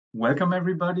Welcome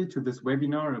everybody to this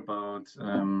webinar about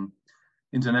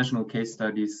international case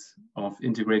studies of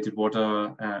integrated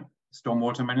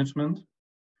stormwater management.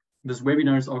 This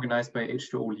webinar is organized by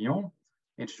H2O Lyon.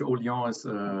 H2O Lyon is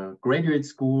a graduate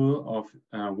school of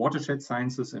watershed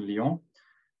sciences in Lyon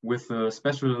with a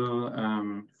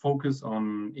special focus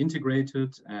on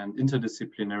integrated and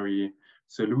interdisciplinary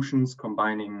solutions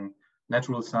combining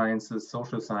natural sciences,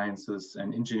 social sciences,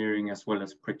 and engineering as well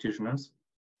as practitioners.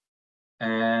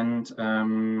 And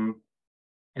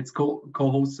it's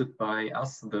co-hosted by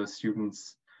us, the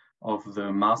students of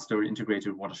the Master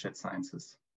Integrated Watershed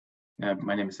Sciences.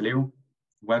 My name is Leo,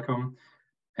 welcome.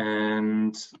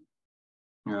 And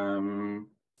can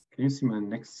you see my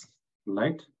next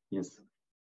slide? Yes.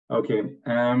 Okay,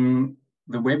 the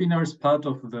webinar is part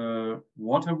of the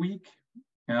Water Week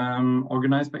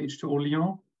organized by H2O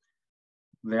Lyon.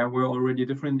 There were already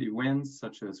different events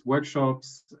such as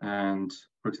workshops, and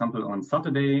for example, on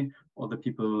Saturday, all the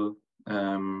people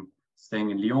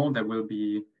staying in Lyon, there will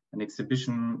be an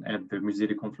exhibition at the Musée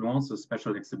de Confluence, a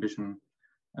special exhibition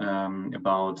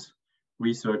about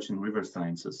research in river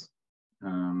sciences.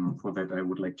 For that, I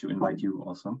would like to invite you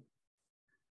also.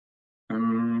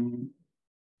 In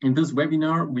this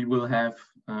webinar, we will have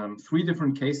 3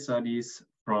 different case studies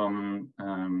from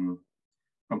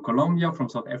Colombia, from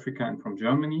South Africa, and from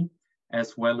Germany,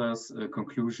 as well as a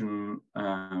conclusion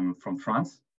from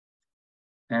France.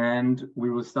 And we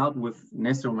will start with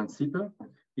Nestor Mancipe.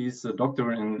 He's a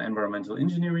doctor in environmental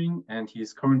engineering, and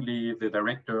he's currently the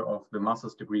director of the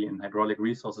master's degree in hydraulic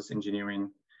resources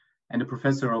engineering and a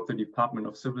professor of the Department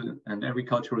of Civil and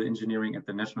Agricultural Engineering at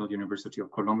the National University of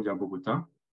Colombia, Bogota.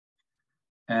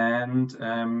 And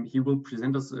he will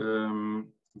present us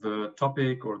the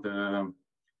topic or the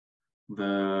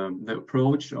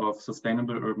approach of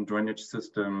sustainable urban drainage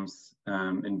systems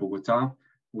in Bogota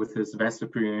with his vast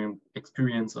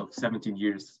experience of 17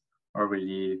 years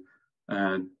already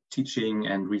teaching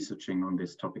and researching on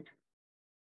this topic.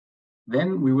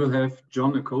 Then we will have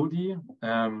John Okedi,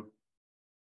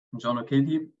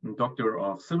 Doctor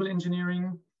of Civil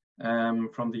Engineering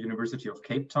from the University of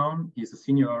Cape Town. He's a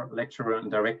senior lecturer and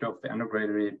director of the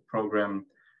undergraduate program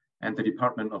and the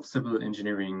Department of Civil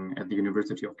Engineering at the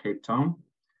University of Cape Town.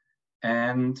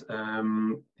 And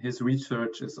his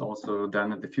research is also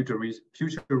done at the Future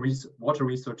Water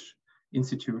Research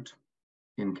Institute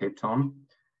in Cape Town.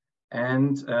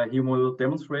 And he will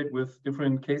demonstrate with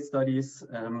different case studies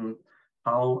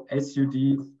how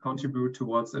SUD contribute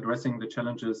towards addressing the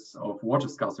challenges of water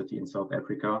scarcity in South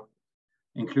Africa,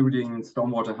 including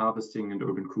stormwater harvesting and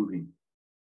urban cooling.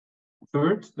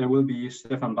 Third, there will be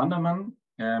Stephan Bandermann,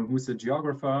 who's a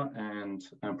geographer and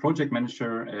a project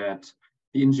manager at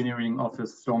the engineering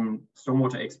office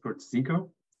Stormwater expert Sieker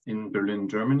in Berlin,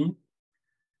 Germany.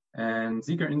 And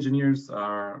Sieker engineers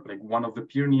are like one of the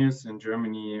pioneers in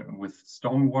Germany with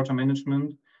stormwater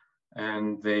management.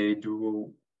 And they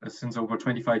do, since over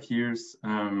 25 years,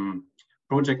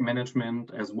 project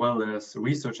management as well as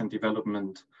research and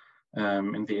development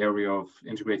in the area of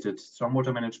integrated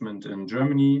stormwater management in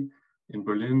Germany, in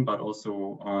Berlin, but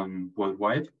also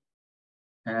worldwide.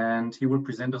 And he will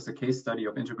present us a case study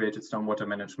of integrated stormwater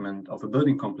management of a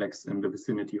building complex in the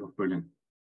vicinity of Berlin.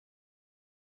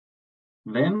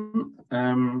 Then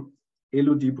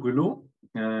Elodie Brelot,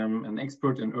 an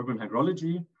expert in urban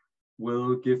hydrology,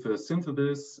 will give a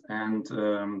synthesis and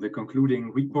the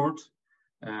concluding report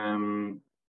on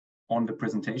the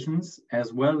presentations,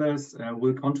 as well as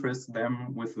will contrast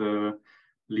them with the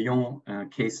Lyon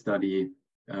case study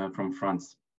from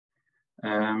France.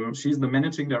 She's the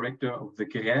managing director of the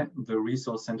Graie, the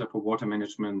Resource Center for Water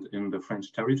Management in the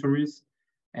French territories,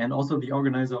 and also the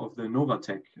organizer of the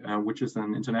Novatech, which is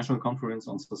an international conference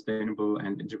on sustainable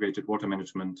and integrated water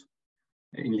management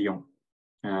in Lyon,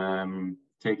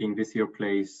 taking this year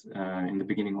place in the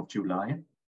beginning of July.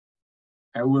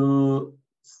 I will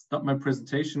stop my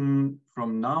presentation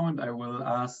from now, and I will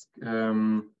ask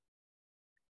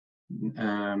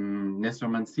Nestor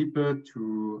Mancipe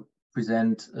to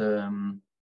present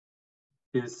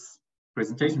his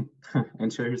presentation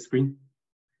and share his screen.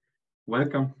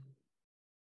 Welcome.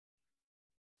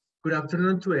 Good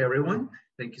afternoon to everyone.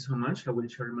 Thank you so much. I will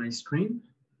share my screen.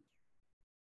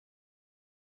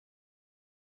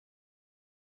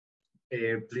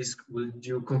 Please, will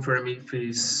you confirm if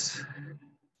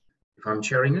I'm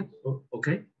sharing it? Oh,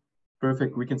 okay.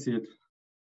 Perfect, we can see it.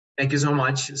 Thank you so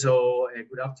much. So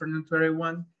good afternoon to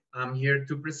everyone. I'm here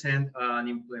to present an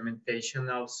implementation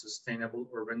of sustainable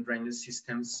urban drainage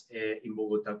systems in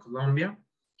Bogota, Colombia.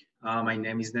 My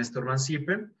name is Nestor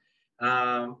Mancipe.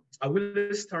 I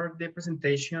will start the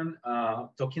presentation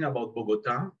talking about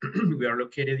Bogota. We are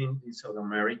located in South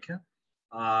America.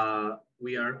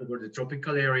 We are over the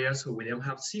tropical area, so we don't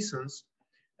have seasons.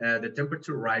 The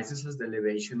temperature rises as the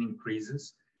elevation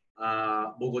increases.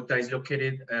 Bogota is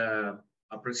located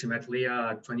approximately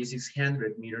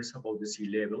 2,600 meters above the sea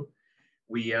level.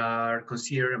 We are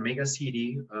considered a mega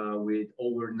city with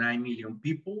over 9 million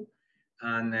people.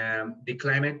 And the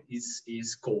climate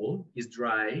is cold, is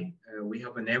dry. We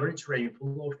have an average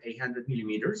rainfall of 800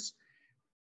 millimeters.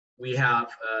 We have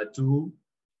 2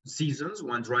 seasons,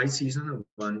 one dry season and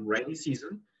one rainy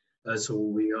season. So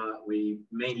we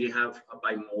mainly have a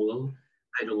bimodal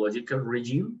hydrological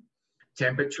regime.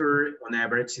 Temperature on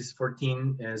average is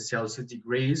 14 Celsius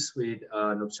degrees with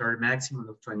an observed maximum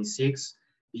of 26.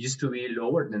 It used to be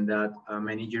lower than that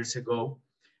many years ago.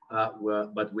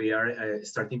 But we are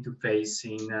starting to face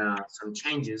some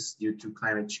changes due to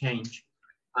climate change,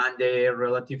 and the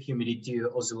relative humidity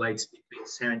oscillates between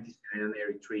 77 and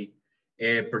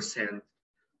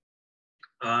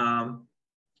 83%.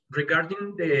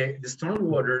 Regarding the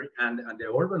stormwater and the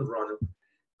urban runoff,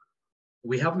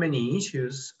 we have many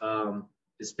issues,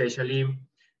 especially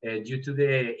due to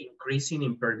the increasing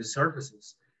impervious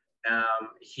surfaces.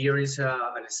 Here is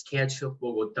a sketch of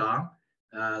Bogota.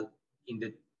 In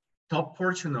the top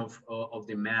portion of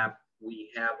the map, we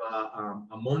have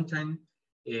a mountain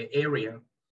area.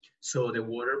 So the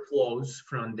water flows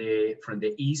from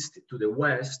the east to the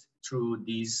west through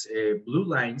these blue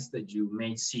lines that you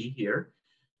may see here,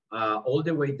 all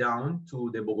the way down to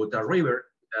the Bogota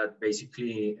River that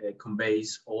basically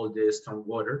conveys all the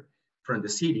stormwater from the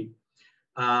city.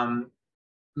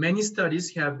 Many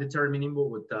studies have determined in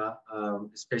Bogota,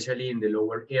 especially in the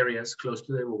lower areas close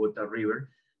to the Bogota River,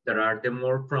 that are the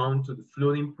more prone to the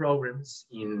flooding problems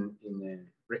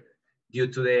due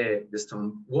to the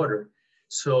storm water.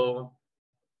 So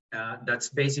that's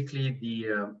basically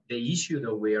the issue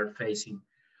that we are facing.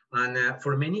 And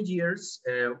for many years,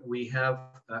 we have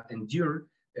endured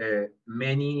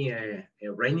many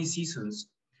rainy seasons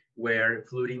where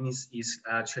flooding is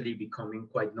actually becoming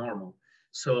quite normal.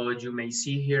 So you may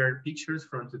see here pictures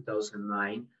from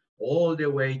 2009 all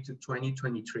the way to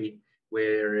 2023,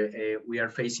 where we are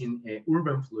facing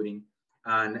urban flooding,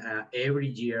 and every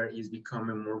year is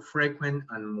becoming more frequent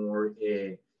and more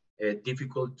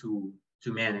difficult to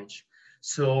manage.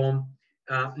 So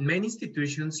many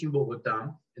institutions in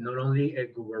Bogota, not only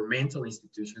governmental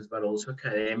institutions, but also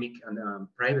academic and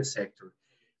private sector,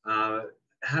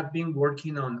 have been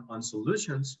working on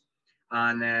solutions.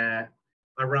 And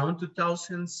around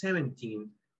 2017,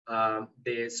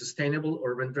 the sustainable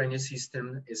urban drainage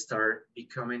system started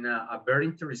becoming a very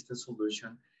interesting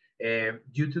solution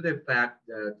due to the fact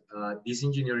that these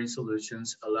engineering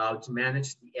solutions allow to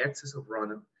manage the excess of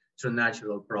runoff through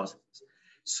natural processes.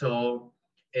 So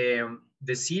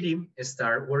the city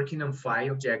started working on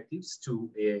 5 objectives to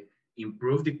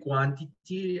improve the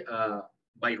quantity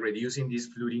by reducing these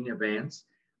flooding events,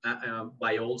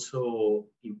 by also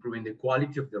improving the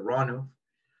quality of the runoff,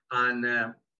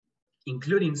 and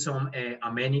including some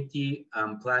amenity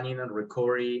planning and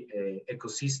recovery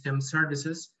ecosystem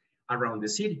services around the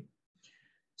city.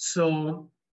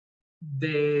 So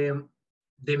the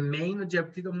main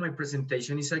objective of my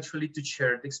presentation is actually to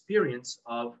share the experience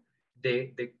of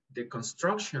the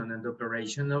construction and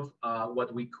operation of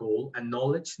what we call a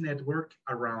knowledge network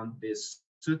around these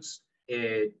SUTS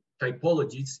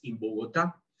typologies in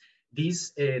Bogota.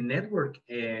 This network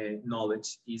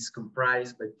knowledge is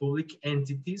comprised by public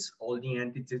entities, all the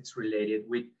entities related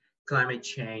with climate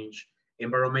change,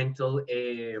 environmental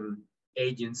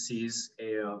agencies,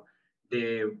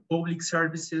 the public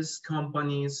services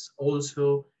companies,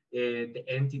 also the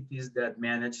entities that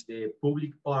manage the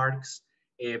public parks,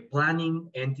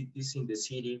 planning entities in the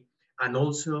city, and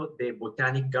also the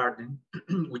botanic garden,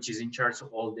 which is in charge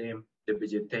of all the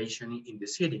vegetation in the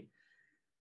city.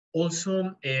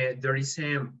 Also, there is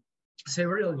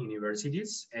several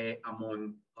universities,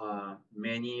 among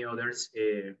many others,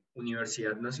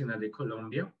 Universidad Nacional de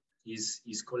Colombia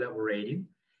is collaborating.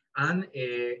 And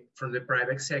from the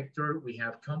private sector, we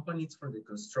have companies from the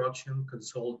construction,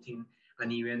 consulting,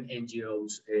 and even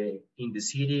NGOs in the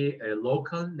city,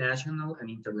 local, national, and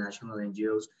international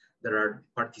NGOs that are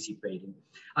participating.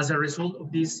 As a result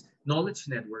of this knowledge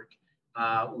network,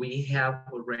 we have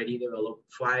already developed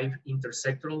 5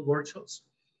 intersectoral workshops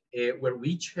where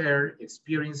we share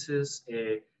experiences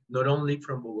not only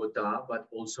from Bogota, but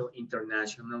also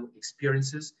international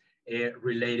experiences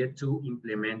related to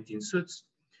implementing SUTS.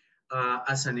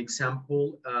 As an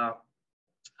example,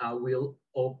 I will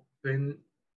open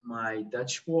my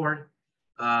dashboard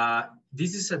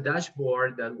This is a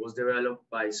dashboard that was developed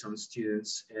by some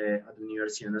students at the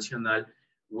Universidad Nacional,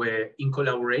 where in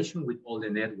collaboration with all the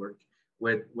network,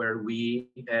 where we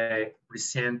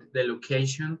present the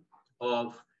location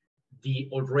of the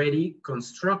already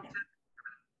constructed,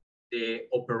 the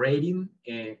operating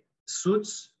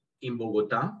suits in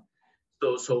Bogota.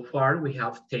 So far we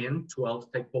have 10,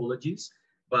 12 typologies,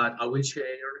 but I will share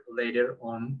later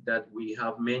on that we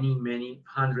have many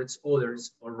hundreds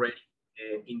others already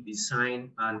in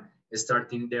design and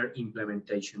starting their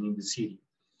implementation in the city.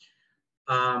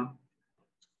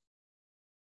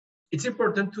 It's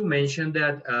important to mention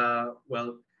that,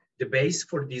 well, the base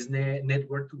for this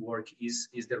network to work is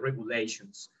the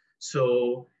regulations.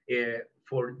 So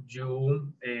for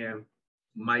you,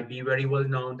 might be very well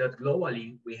known that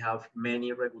globally we have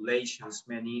many regulations,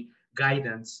 many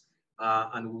guidance,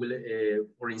 and we will,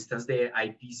 for instance, the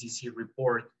IPCC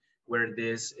report, where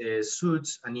these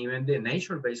suits and even the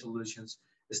nature-based solutions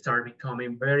start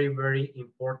becoming very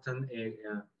important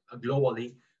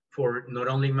globally for not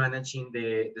only managing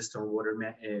the stormwater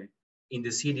in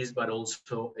the cities, but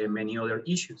also many other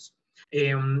issues.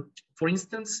 For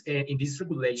instance, in this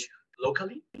regulation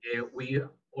locally, we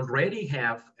already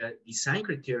have design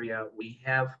criteria. We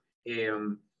have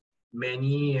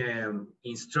many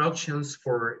instructions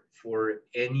for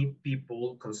any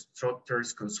people,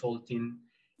 constructors, consulting,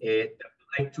 that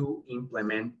would like to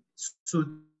implement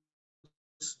suits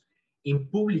in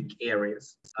public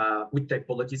areas with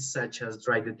typologies such as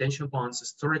dry detention ponds,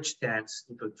 storage tanks,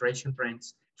 infiltration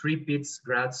drains, tree pits,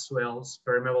 grass swells,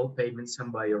 permeable pavements,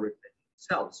 and bioretention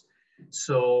cells.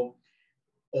 So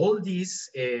all this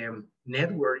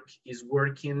network is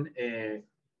working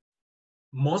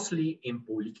mostly in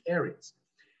public areas.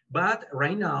 But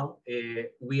right now,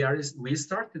 we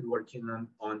started working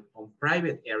on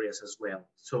private areas as well.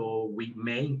 So we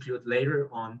may include later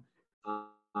on,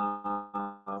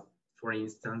 for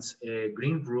instance,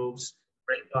 green roofs,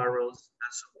 rain barrels,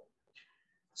 and so on.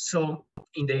 So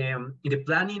in the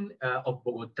planning of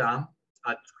Bogota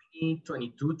at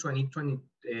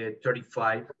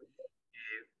 2022-2035,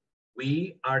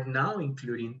 we are now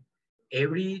including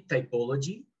every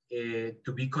typology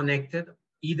to be connected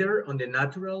either on the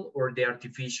natural or the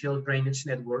artificial drainage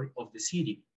network of the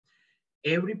city.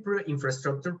 Every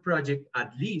infrastructure project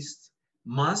at least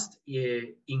must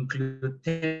include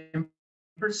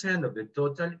 10% of the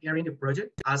total area in the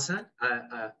project as a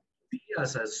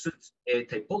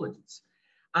typologies.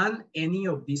 And any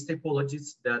of these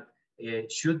typologies that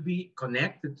should be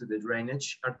connected to the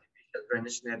artificial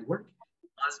drainage network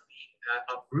must be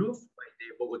approved by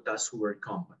the Bogota Sewer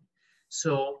Company.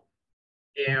 So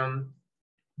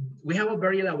we have a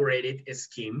very elaborated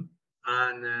scheme,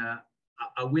 and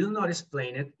I will not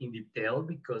explain it in detail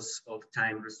because of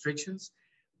time restrictions,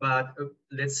 but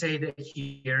let's say that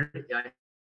here I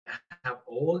have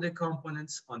all the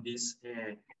components on this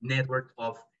network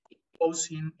of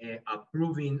imposing,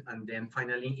 approving, and then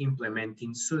finally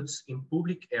implementing suits in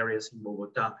public areas in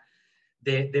Bogota.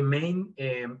 The main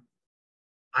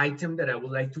item that I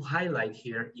would like to highlight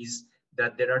here is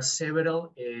that there are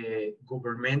several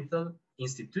governmental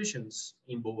institutions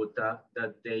in Bogota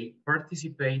that they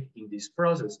participate in this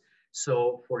process.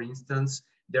 So for instance,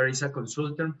 there is a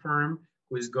consultant firm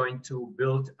who is going to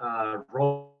build a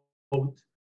road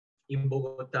in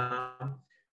Bogota.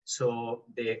 So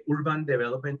the Urban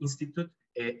Development Institute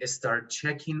start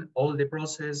checking all the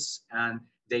process, and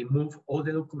they move all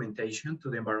the documentation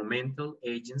to the environmental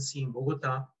agency in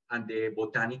Bogota and the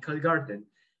botanical garden,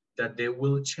 that they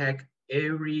will check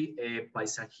every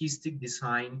paisagistic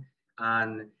design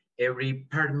and every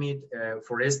permit,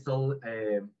 forestal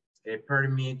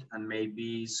permit, and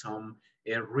maybe some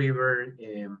river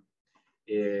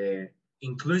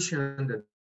inclusion that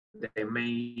they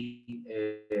may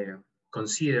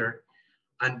consider.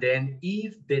 And then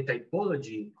if the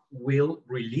typology will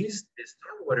release the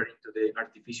stormwater into the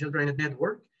artificial drainage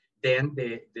network, then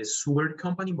the sewer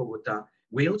company in Bogota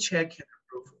will check and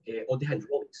approve all the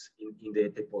hydraulics in the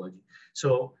typology.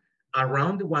 So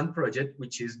around the one project,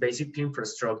 which is basically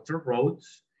infrastructure,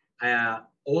 roads,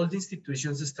 all the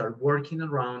institutions start working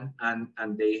around,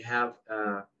 and they have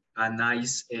a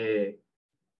nice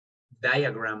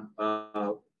diagram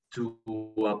to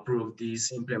approve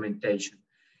this implementation.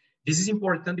 This is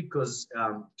important because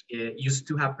it used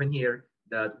to happen here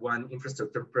that one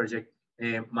infrastructure project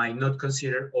might not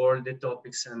consider all the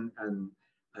topics and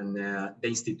the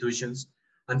institutions.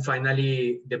 And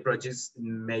finally, the projects,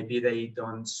 maybe they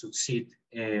don't succeed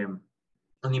on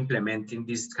implementing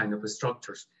these kind of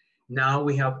structures. Now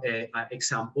we have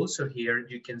examples. So here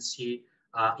you can see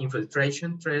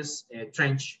infiltration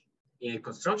trench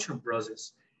construction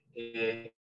process.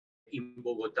 in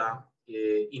Bogota,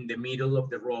 in the middle of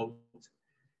the road.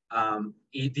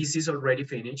 This is already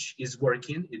finished, it's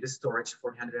working, it is storage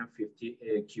 450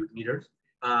 cubic meters.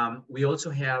 We also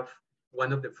have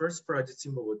one of the first projects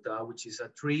in Bogota, which is a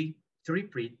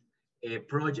three-pit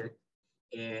project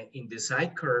in the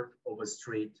side curve of a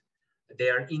street. They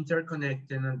are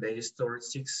interconnected and they store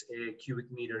 6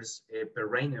 cubic meters per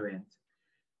rain event.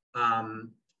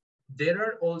 There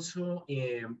are also,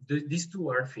 these two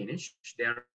are finished. They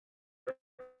are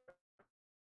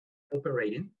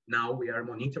operating. Now we are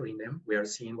monitoring them. We are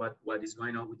seeing what is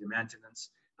going on with the maintenance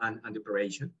and the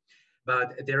operation.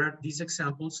 But there are these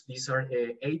examples. These are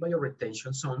 8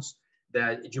 bioretention zones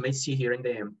that you may see here in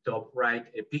the top right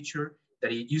picture,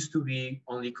 that it used to be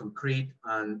only concrete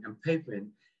and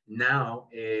pavement. Now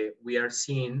we are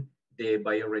seeing the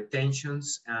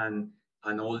bioretentions and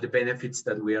all the benefits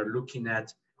that we are looking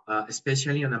at,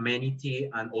 especially on amenity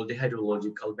and all the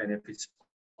hydrological benefits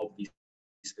of these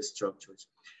structures.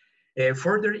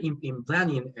 Further in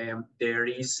planning, there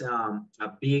is a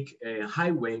big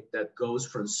highway that goes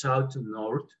from south to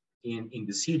north in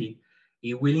the city.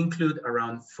 It will include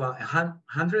around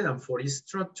 140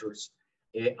 structures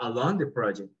along the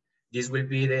project. This will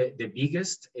be the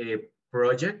biggest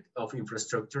project of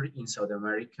infrastructure in South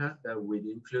America that will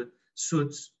include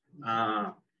suits.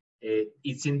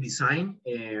 It's in design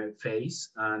phase,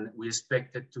 and we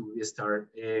expect it to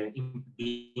start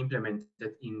be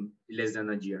implemented in less than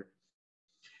a year.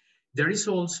 There is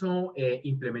also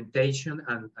implementation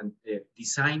and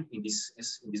design in this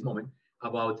moment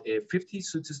about 50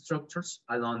 suit structures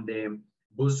along the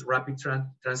bus rapid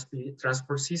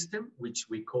transport system, which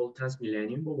we call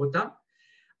Transmilenio Bogota.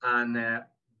 And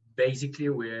basically,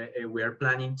 we are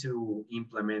planning to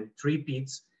implement 3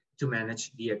 pits to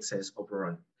manage the excess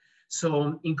overall.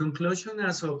 So in conclusion,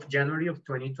 as of January of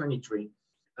 2023,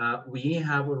 we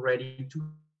have already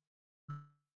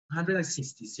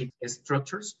 266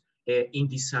 structures in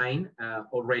design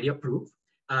already approved,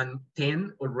 and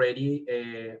 10 already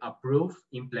approved,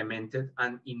 implemented,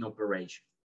 and in operation.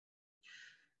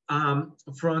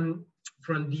 From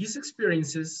these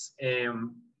experiences,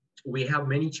 we have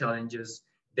many challenges.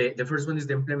 The first one is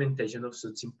the implementation of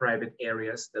suits in private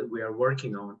areas that we are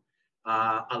working on.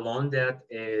 Along that,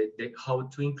 how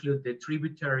to include the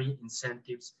tributary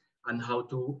incentives and how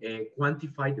to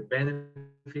quantify the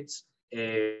benefits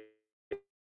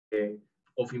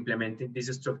of implementing these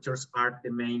structures are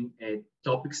the main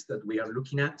topics that we are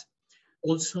looking at.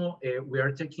 Also, we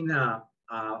are taking a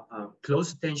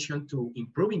close attention to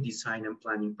improving design and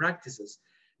planning practices,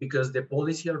 because the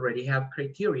policy already have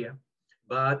criteria,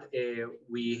 but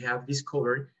we have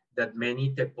discovered that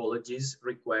many typologies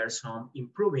require some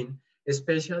improving,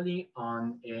 especially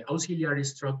on auxiliary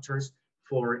structures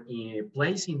for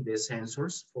placing the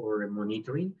sensors for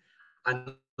monitoring,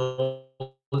 and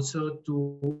also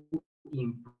to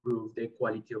improve the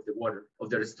quality of the water, of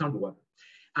the stormwater.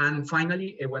 And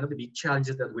finally, one of the big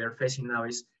challenges that we are facing now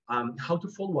is how to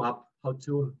follow up, how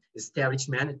to establish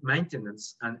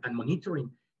maintenance and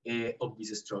monitoring of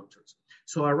these structures.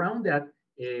 So around that,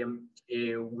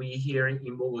 we here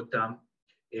in Bogota,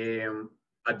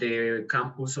 at the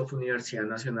campus of Universidad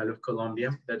Nacional of Colombia,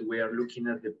 that we are looking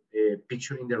at the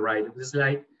picture in the right of the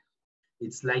slide.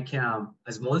 It's like a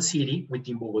small city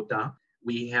within Bogota.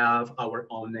 We have our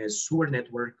own sewer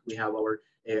network. We have our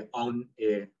own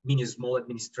mini small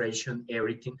administration,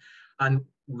 everything. And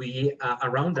we,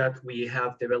 around that, we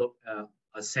have developed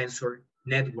a sensor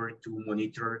network to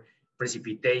monitor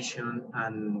precipitation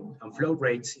and flow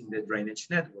rates in the drainage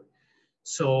network.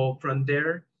 So from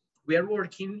there, we are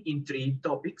working in 3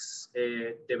 topics,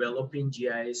 developing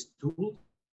GIS tools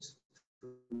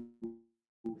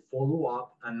to follow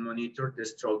up and monitor the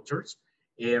structures.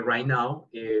 Right now,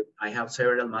 I have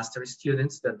several master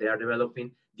students that they are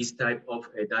developing this type of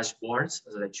dashboards,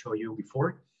 as I showed you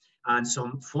before, and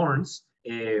some forms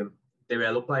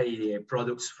developed by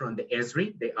products from the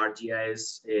ESRI, the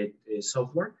ArcGIS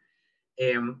software,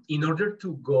 in order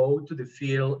to go to the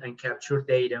field and capture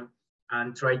data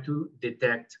and try to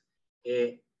detect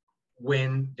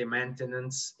when the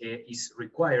maintenance is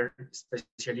required,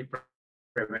 especially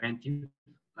preventive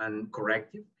and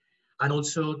corrective, and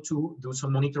also to do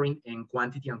some monitoring in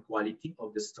quantity and quality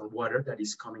of the stormwater that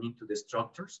is coming into the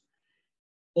structures.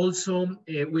 Also,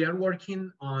 we are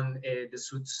working on the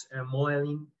suits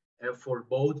modeling for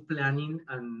both planning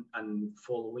and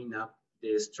following up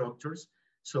the structures.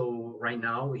 So right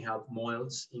now we have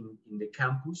models in the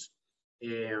campus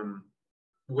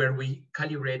where we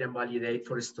calibrate and validate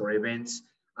for store events,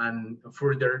 and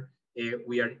further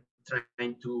we are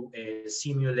trying to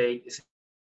simulate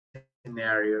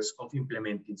scenarios of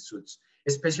implementing suits.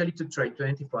 especially to try to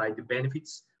identify the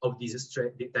benefits of these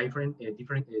different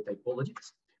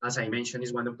typologies. As I mentioned,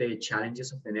 is one of the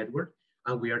challenges of the network,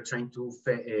 and we are trying to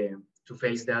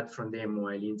face that from the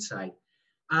modeling side.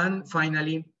 And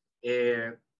finally,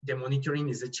 the monitoring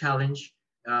is a challenge.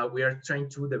 We are trying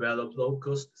to develop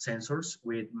low-cost sensors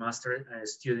with master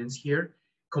students here,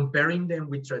 comparing them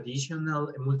with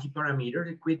traditional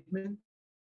multi-parameter equipment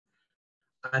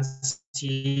and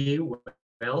see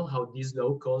well how these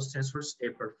low-cost sensors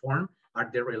perform. Are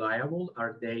they reliable?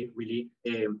 Are they really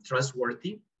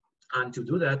trustworthy? And to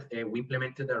do that, we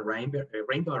implemented a rain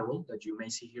barrel that you may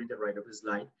see here in the right of the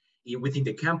slide within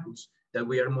the campus that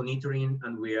we are monitoring,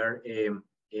 and we are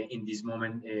in this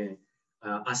moment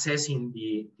assessing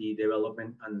the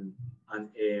development and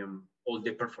all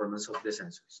the performance of the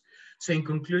sensors. So in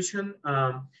conclusion,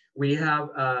 we have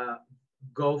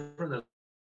gone from a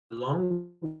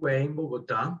long way in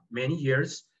Bogota, many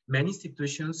years, many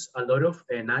institutions, a lot of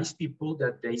nice people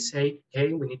that they say,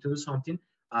 hey, we need to do something.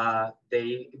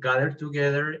 They gather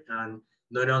together, and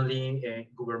not only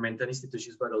governmental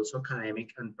institutions, but also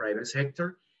academic and private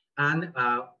sector, and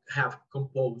have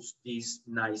composed this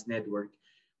nice network.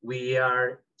 We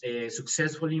are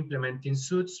successfully implementing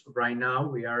suits. Right now,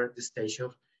 we are at the stage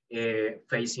of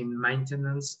facing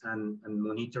maintenance and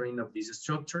monitoring of these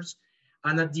structures.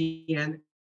 And at the end,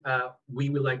 we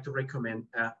would like to recommend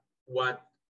what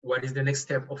is the next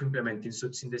step of implementing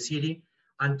suits in the city,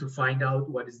 and to find out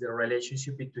what is the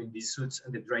relationship between these suits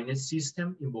and the drainage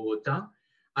system in Bogota,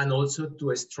 and also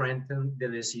to strengthen the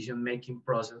decision-making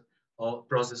process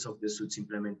of the suits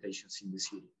implementations in the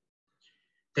city.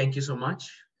 Thank you so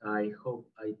much. I hope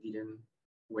I didn't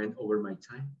went over my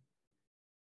time.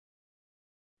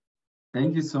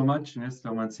 Thank you so much,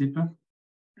 Nestor Mancipe.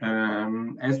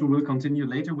 As we will continue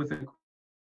later with the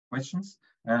questions,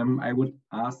 I would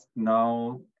ask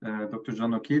now Dr.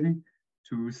 John Okedi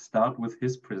to start with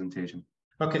his presentation.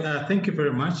 Okay, thank you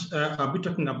very much. I'll be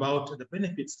talking about the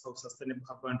benefits of sustainable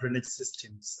urban drainage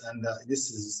systems, and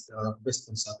this is based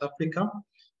on South Africa.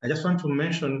 I just want to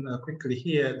mention quickly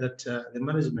here that the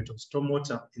management of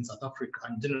stormwater in South Africa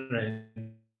and generally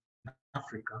in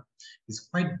Africa is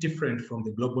quite different from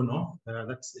the global north,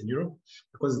 that's in Europe,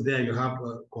 because there you have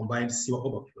combined sewer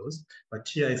overflows. But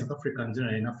here in South Africa and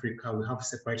generally in Africa, we have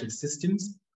separated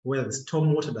systems where the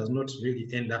stormwater does not really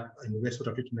end up in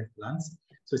wastewater treatment plants.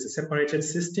 So it's a separated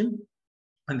system,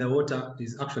 and the water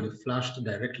is actually flushed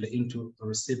directly into the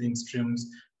receiving streams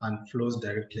and flows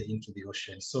directly into the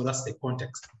ocean. So that's the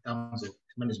context in terms of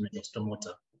management of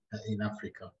stormwater in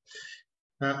Africa.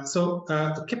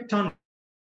 Cape Town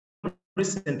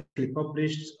recently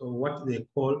published what they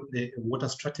call the water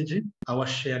strategy, our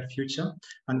shared future.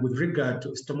 And with regard to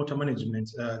stormwater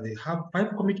management, they have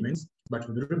 5 commitments, but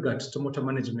with regard to stormwater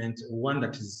management, one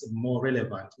that is more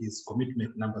relevant is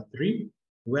commitment number 3,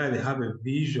 where they have a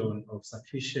vision of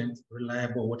sufficient,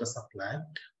 reliable water supply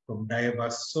from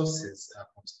diverse sources,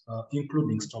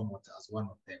 including stormwater as one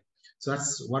of them. So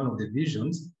that's one of the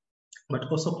visions. But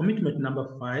also commitment number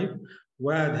 5,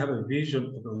 where they have a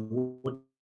vision of a water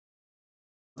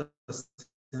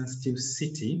sensitive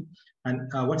city.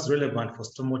 And what's relevant for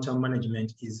stormwater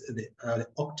management is the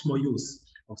optimal use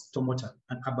of stormwater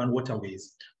and urban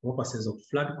waterways for purposes of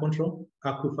flood control,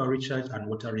 aquifer recharge, and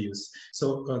water reuse.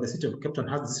 So the city of Cape Town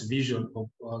has this vision of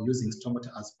using stormwater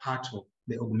as part of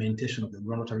the augmentation of the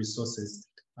groundwater resources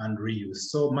and reuse.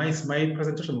 So my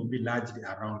presentation will be largely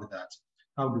around that.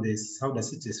 How does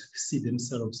cities see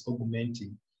themselves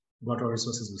augmenting groundwater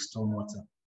resources with stormwater?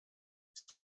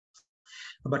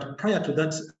 But prior to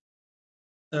that,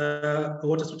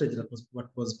 water strategy that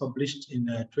was published in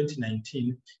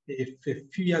 2019, a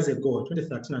few years ago,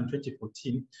 2013 and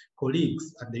 2014,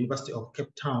 colleagues at the University of Cape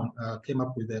Town came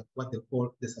up with what they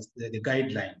call the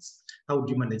guidelines. How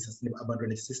do you manage sustainable urban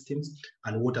drainage systems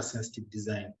and water sensitive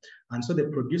design? And so they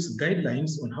produced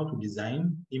guidelines on how to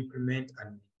design, implement,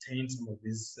 and maintain some of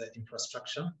this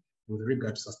infrastructure with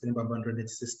regard to sustainable urban drainage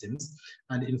systems.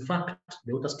 And in fact,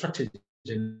 the water strategy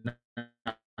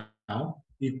now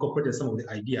incorporated some of the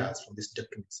ideas from these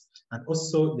documents, and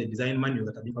also the design manual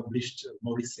that have been published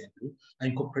more recently are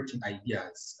incorporating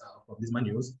ideas from these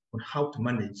manuals on how to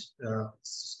manage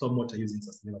stormwater using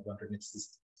sustainable urban drainage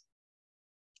systems.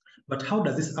 But how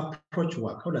does this approach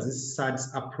work? How does this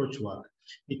SADS approach work?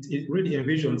 It really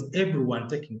envisions everyone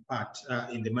taking part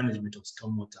in the management of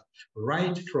stormwater,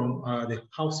 right from the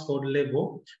household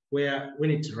level, where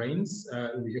when it rains,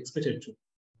 we expect it to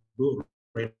go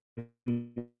rain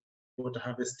water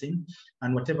harvesting,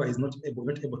 and whatever is not able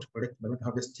to collect by water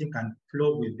harvesting can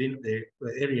flow within the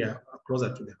area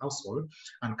closer to the household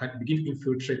and can begin to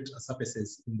infiltrate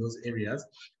surfaces in those areas.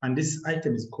 And this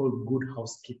item is called good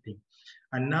housekeeping.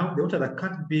 And now the water that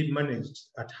can't be managed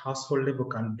at household level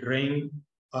can drain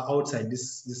outside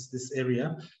this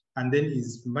area, and then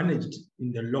is managed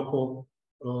in the local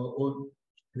or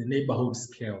the neighborhood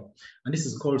scale. And this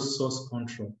is called source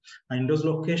control. And in those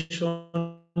locations,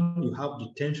 you have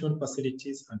detention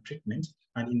facilities and treatment.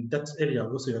 And in that area,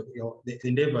 also the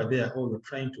endeavor there, you're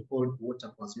trying to hold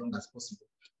water for as long as possible,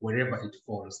 wherever it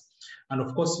falls. And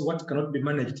of course, what cannot be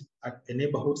managed at a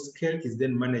neighborhood scale is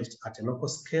then managed at a local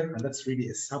scale, and that's really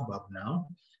a suburb now.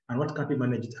 And what can't be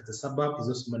managed at a suburb is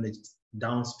also managed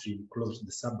downstream, close to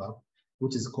the suburb,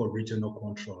 which is called regional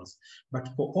controls. But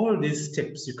for all these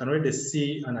steps, you can already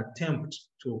see an attempt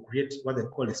to create what they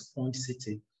call a sponge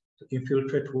city, to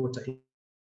infiltrate water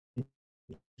into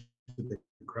the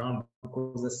ground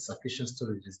because there's sufficient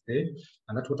storage is there,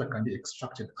 and that water can be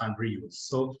extracted and reused.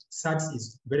 So SADS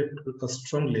is very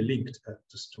strongly linked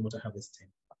to stormwater harvesting.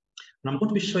 And I'm going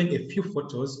to be showing a few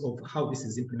photos of how this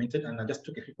is implemented, and I just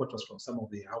took a few photos from some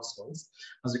of the households.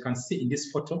 As you can see in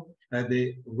this photo,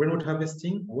 the rainwater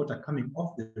harvesting, water coming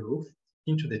off the roof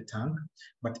into the tank,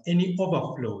 but any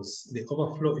overflows, they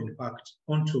overflow in fact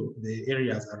onto the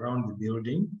areas around the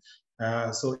building.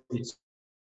 So it's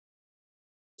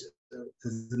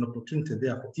there's an opportunity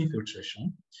there for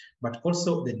infiltration, but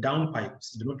also the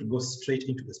downpipes do not go straight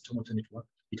into the stormwater network.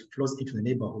 It flows into the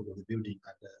neighborhood of the building,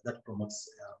 and that promotes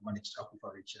managed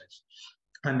aquifer recharge.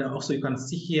 And also you can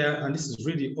see here, and this is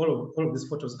really all of these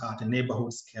photos are at a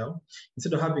neighborhood scale.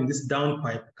 Instead of having this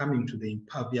downpipe coming to the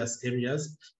impervious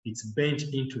areas, it's bent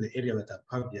into the areas that are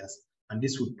pervious, and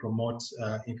this would promote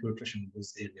infiltration in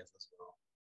those areas as well.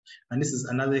 And this is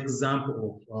another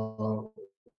example of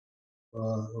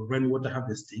rainwater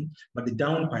harvesting, but the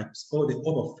downpipes or the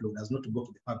overflow does not go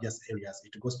to the pervious areas.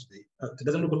 It goes to the, it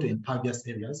doesn't go to the impervious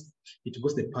areas. It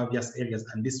goes to the pervious areas,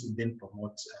 and this will then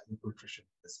promote infiltration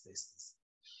of the spaces.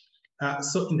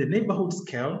 So in the neighborhood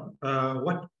scale,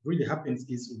 what really happens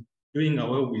is doing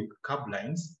away with curb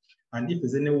lines, and if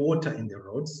there's any water in the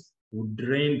roads, we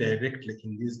drain directly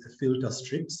in these filter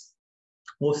strips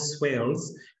or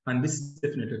swales, and this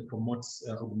definitely promotes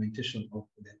augmentation of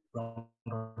the ground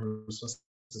resources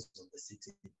of the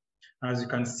city. As you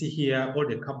can see here, all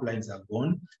the curb lines are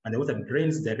gone, and the water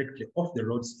drains directly off the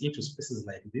roads into spaces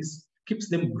like this, keeps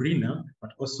them greener,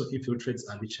 but also infiltrates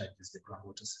and recharges the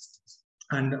groundwater systems.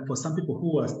 And for some people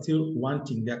who are still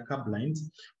wanting their curb lines,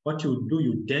 what you do,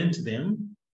 you dent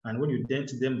them, and when you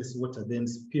dent them, this water then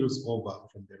spills over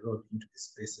from the road into the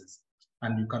spaces.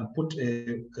 And you can put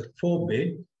a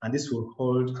forebay, and this will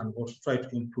hold and also try to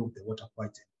improve the water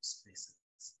quality in those spaces.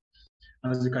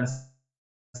 And as you can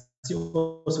see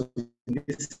also in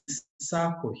this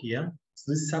circle here,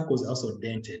 so this circle is also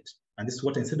dented. And this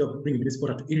water, instead of bringing this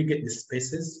water to irrigate the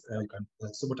spaces,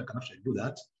 water can actually do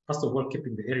that. First of all,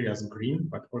 keeping the areas green,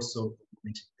 but also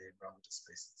augmenting the groundwater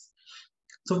spaces.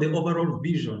 So the overall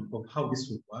vision of how this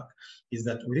would work is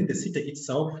that within the city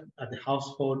itself, at the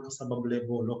household, suburb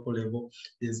level, local level,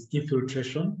 there's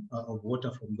infiltration of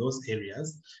water from those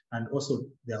areas. And also,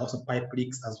 there are also pipe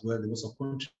leaks as well. They also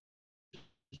contribute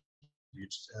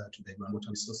to the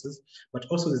groundwater resources. But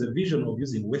also there's a vision of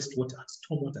using wastewater and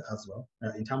stormwater as well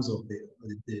in terms of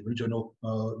the regional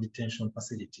detention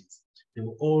facilities. They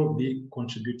will all be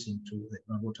contributing to the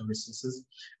groundwater resources.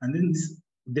 And then this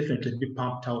definitely be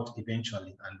pumped out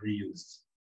eventually and reused.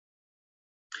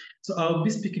 So I'll be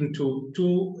speaking to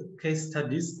two case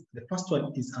studies. The first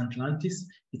one is Atlantis.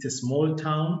 It's a small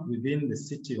town within the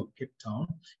city of Cape Town.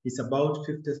 It's about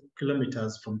 50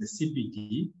 kilometers from the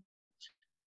CBD,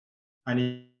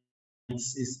 and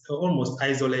it's almost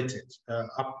isolated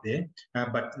up there,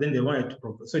 but then they wanted to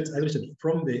provide, so it's isolated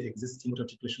from the existing water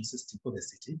treatment system for the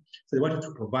city. So they wanted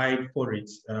to provide for it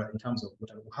in terms of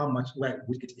water, how much, where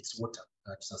we get its water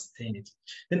to sustain it.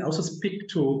 Then I also speak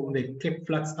to the Cape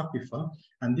Flats Aquifer,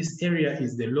 and this area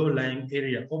is the low-lying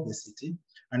area of the city.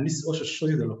 And this also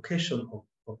shows you the location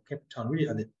of Cape Town, really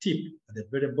at the tip, at the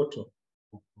very bottom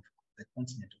of the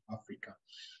continent of Africa.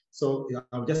 So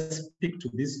I'll just speak to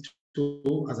these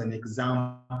two as an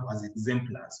example, as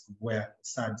exemplars of where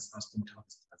SADS and stormwater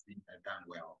harvesting has been done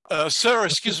well. Sir,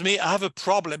 excuse me, I have a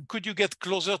problem. Could you get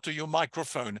closer to your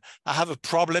microphone? I have a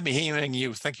problem hearing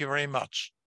you. Thank you very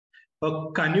much.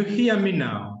 Can you hear me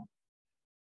now?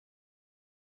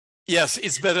 Yes,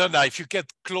 it's better now. If you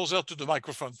get closer to the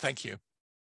microphone, thank you.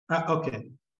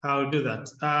 Okay, I'll do that.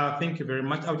 Thank you very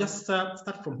much. I'll just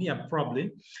start from here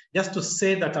probably, just to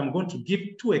say that I'm going to give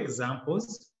two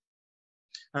examples.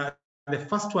 The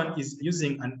first one is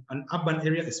using an urban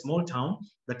area, a small town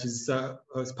that is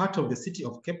part of the city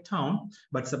of Cape Town,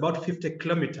 but it's about 50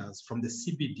 kilometers from the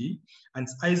CBD, and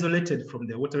it's isolated from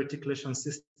the water reticulation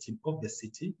system of the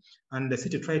city. And the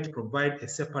city tried to provide a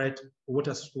separate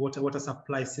water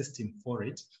supply system for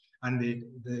it. And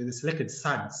the selected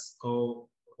SADs, or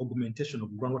augmentation of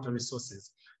groundwater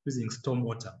resources, using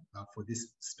stormwater for this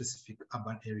specific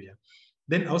urban area.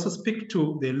 Then I also speak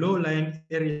to the low-lying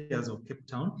areas of Cape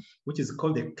Town, which is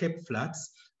called the Cape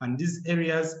Flats. And these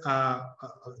areas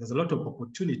there's a lot of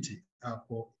opportunity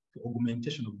for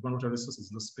augmentation of groundwater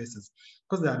resources in those spaces,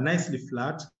 because they are nicely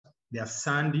flat, they are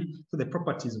sandy, so the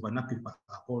properties of an aquifer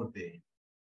are all there.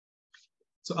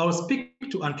 So I'll speak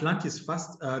to Atlantis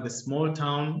first, the small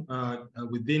town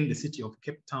within the city of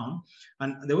Cape Town.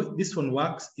 And the way this one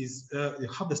works is you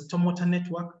have the stormwater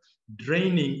network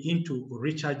draining into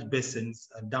recharge basins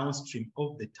downstream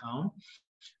of the town.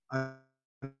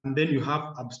 And then you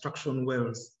have abstraction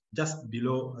wells just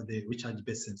below the recharge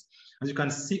basins. As you can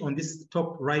see on this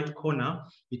top right corner,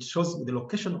 it shows the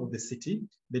location of the city,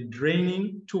 the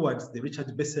draining towards the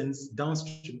recharge basins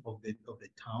downstream of the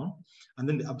town, and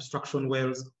then the abstraction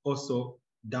wells also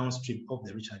downstream of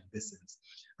the recharge basins.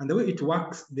 And the way it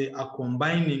works, they are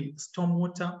combining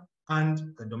stormwater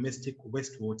and the domestic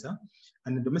wastewater.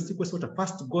 And the domestic wastewater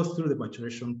first goes through the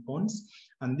maturation ponds,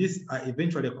 and these are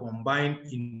eventually combined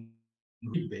in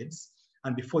beds,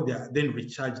 and before they are then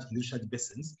recharged in recharge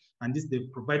basins. And this, they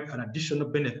provide an additional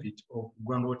benefit of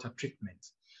groundwater treatment.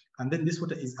 And then this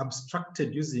water is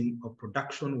abstracted using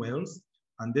production wells,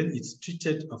 and then it's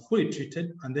treated, fully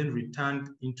treated, and then returned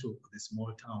into the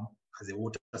small town as a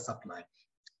water supply.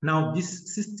 Now,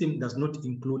 this system does not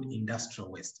include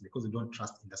industrial waste, because we don't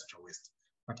trust industrial waste,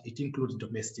 but it includes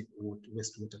domestic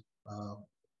wastewater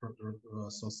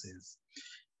sources.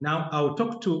 Now, I'll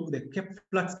talk to the Cape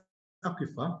Flats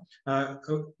aquifer.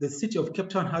 The city of Cape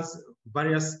Town has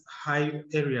various high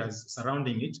areas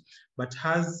surrounding it, but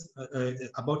has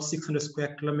about 600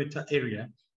 square kilometer area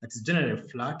that is generally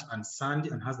flat and sandy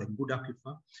and has a good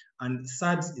aquifer. And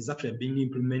SADS is actually being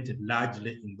implemented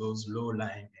largely in those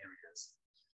low-lying areas.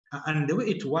 And the way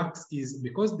it works is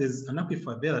because there's an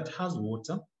aquifer there that has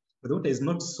water, but the water is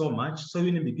not so much. So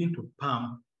when you begin to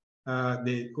pump,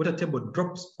 the water table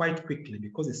drops quite quickly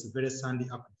because it's a very sandy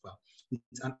aquifer.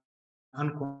 It's an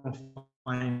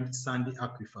unconfined sandy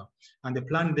aquifer. And the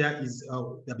plan there is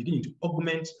they're beginning to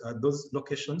augment those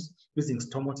locations using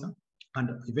stormwater and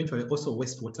eventually also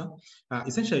wastewater,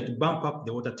 essentially to bump up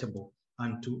the water table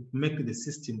and to make the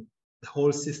system, the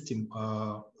whole system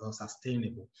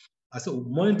sustainable. So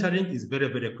monitoring is very,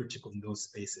 very critical in those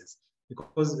spaces,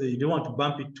 because you don't want to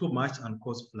bump it too much and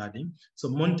cause flooding. So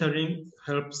monitoring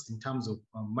helps in terms of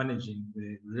managing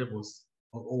the levels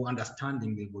or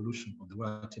understanding the evolution of the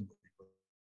water table.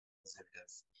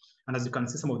 And as you can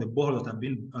see, some of the boreholes that have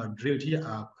been drilled here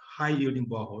are high-yielding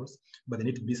boreholes, but they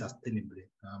need to be sustainably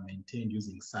maintained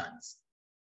using SADS.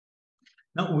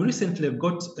 Now, we recently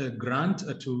got a grant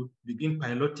to begin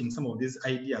piloting some of these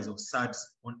ideas of SADS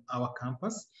on our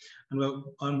campus.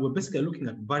 And we're basically looking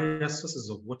at various sources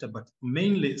of water, but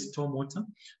mainly stormwater.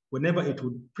 Whenever it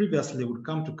would previously would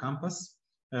come to campus,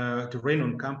 to rain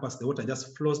on campus, the water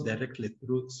just flows directly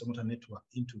through stormwater network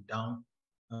into down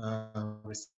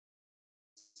receiving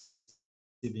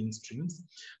streams.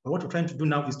 But what we're trying to do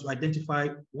now is to identify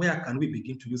where can we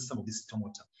begin to use some of this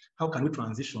stormwater? How can we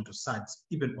transition to SADS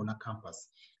even on a campus?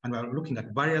 And we're looking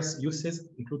at various uses,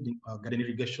 including garden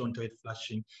irrigation, toilet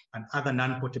flushing, and other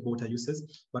non-potable water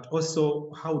uses, but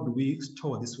also how do we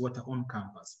store this water on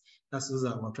campus? That's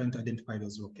what we're trying to identify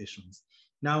those locations.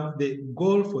 Now, the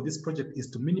goal for this project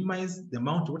is to minimize the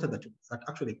amount of water that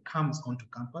actually comes onto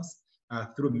campus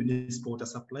through municipal water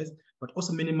supplies, but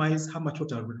also minimize how much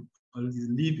water is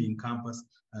leaving campus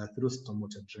through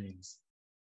stormwater drains.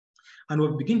 And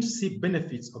we'll begin to see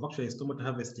benefits of actually stormwater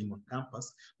harvesting on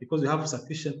campus, because we have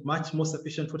much more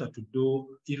sufficient water to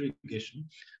do irrigation.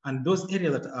 And those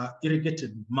areas that are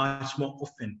irrigated much more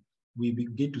often, we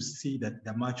begin to see that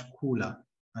they're much cooler.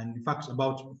 And in fact,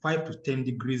 about 5 to 10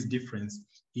 degrees difference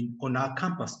on our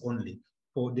campus only,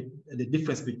 for the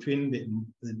difference between the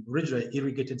regularly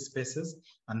irrigated spaces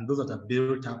and those that are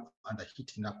built up and are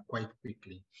heating up quite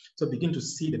quickly. So begin to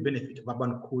see the benefit of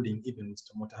urban cooling even with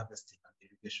stormwater harvesting and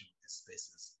irrigation of these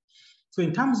spaces. So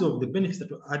in terms of the benefits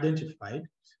that were identified,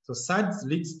 so SADS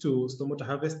leads to stormwater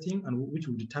harvesting, and which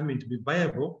will determine to be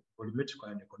viable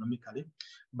volumetrically and economically.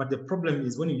 But the problem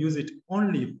is when you use it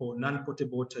only for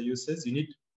non-potable water uses, you need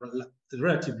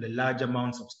relatively large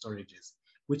amounts of storages,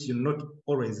 which are not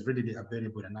always readily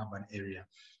available in an urban area.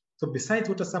 So besides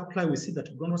water supply, we see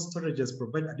that groundwater storages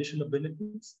provide additional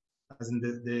benefits, as in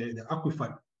the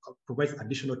aquifer provides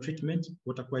additional treatment,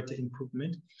 water quality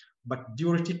improvement, but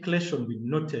dereticulation, we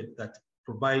noted that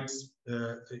provides,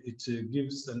 it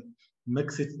gives and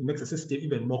makes the system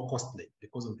even more costly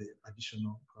because of the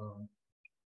additional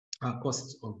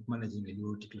costs of managing a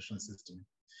dereticulation system.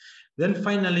 Then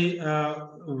finally,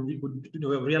 we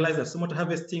realized that stormwater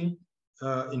harvesting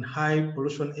in high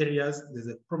pollution areas, there's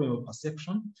a problem of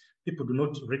perception. People do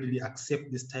not readily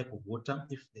accept this type of water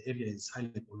if the area is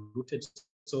highly polluted.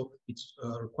 So it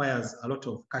requires a lot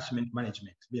of catchment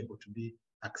management to be able to be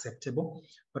acceptable.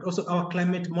 But also our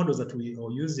climate models that we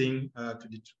are using to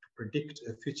predict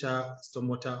future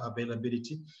stormwater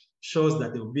availability shows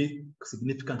that there will be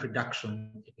significant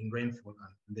reduction in rainfall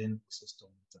and then also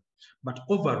stormwater. But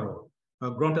overall,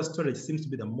 groundwater storage seems to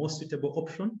be the most suitable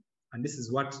option. And this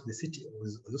is what the city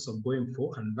was also going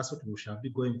for, and that's what we shall be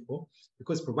going for,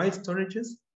 because it provides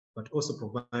storages, but also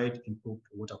provide improved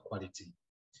water quality.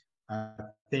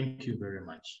 Thank you very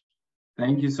much.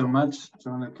 Thank you so much,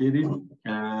 John Okedi.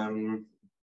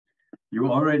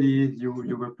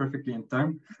 You were perfectly in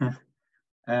time.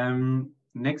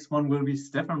 Next one will be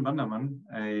Stephan Bandermann.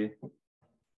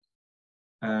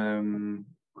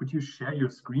 Could you share your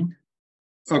screen?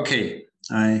 Okay,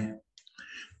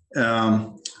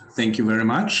 thank you very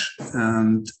much.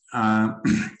 And I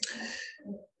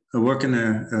work in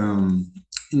an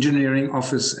engineering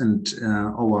office, and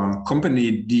our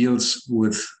company deals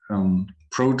with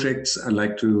projects I'd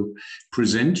like to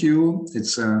present you.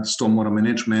 It's a stormwater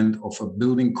management of a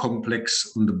building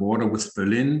complex on the border with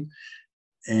Berlin.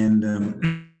 And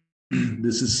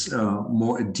this is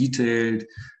more a detailed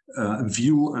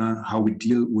view how we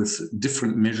deal with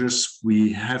different measures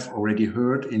we have already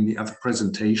heard in the other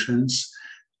presentations.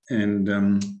 And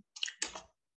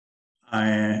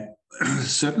I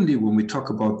certainly, when we talk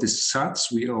about this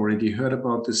SATs, we already heard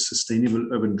about the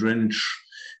sustainable urban drainage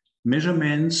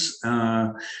measurements.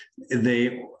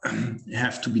 They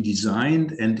have to be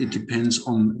designed, and it depends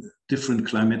on different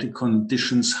climatic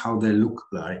conditions, how they look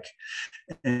like.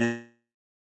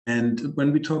 And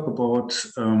when we talk about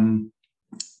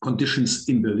conditions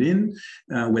in Berlin,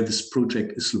 where this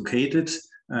project is located,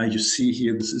 you see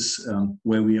here, this is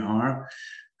where we are.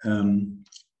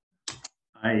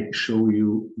 I show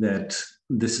you that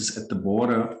this is at the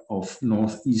border of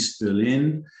Northeast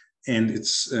Berlin, and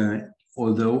it's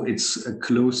although it's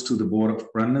close to the border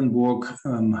of Brandenburg,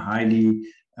 highly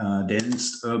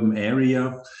dense urban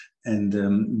area, and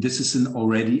this is an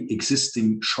already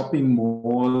existing shopping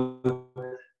mall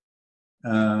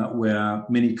where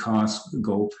many cars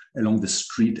go along the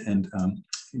street and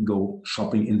go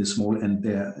shopping in this mall, and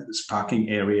there is parking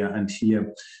area, and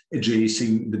here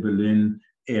adjacent the Berlin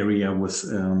area with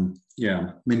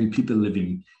many people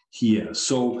living here.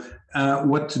 So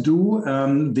what to do?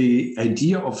 The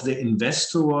idea of the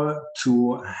investor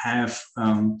to have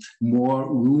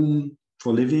more room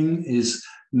for living is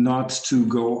not to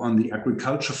go on the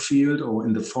agriculture field or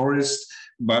in the forest,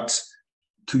 but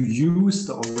to use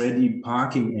the already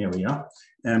parking area.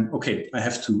 Okay, I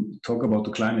have to talk about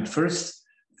the climate first.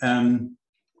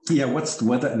 What's the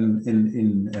weather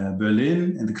in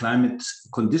Berlin and the climate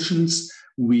conditions?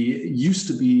 We used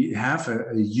to have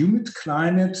a humid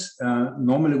climate.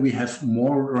 Normally we have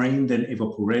more rain than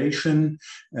evaporation.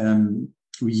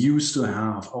 We used to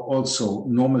have also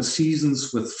normal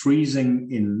seasons with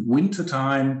freezing in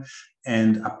wintertime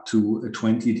and up to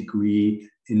 20 degrees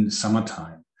in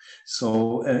summertime.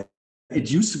 So it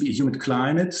used to be a humid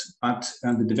climate, but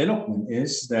the development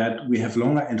is that we have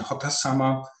longer and hotter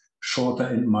summer, shorter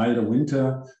and milder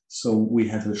winter. So we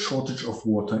have a shortage of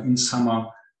water in summer.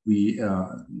 We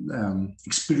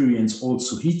experience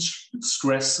also heat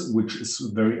stress, which is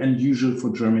very unusual for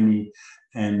Germany.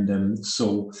 And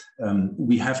so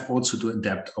we have also to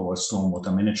adapt our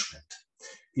stormwater management.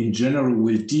 In general,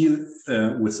 we'll deal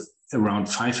with around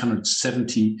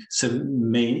 570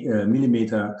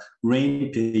 millimeter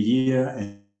rain per year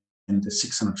and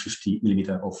 650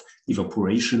 millimeter of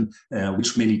evaporation,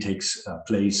 which mainly takes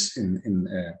place in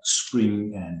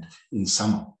spring and in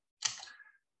summer.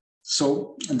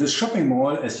 So the shopping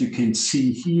mall, as you can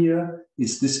see here,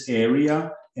 is this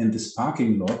area and this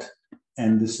parking lot.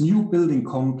 And this new building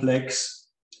complex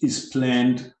is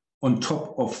planned on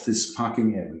top of this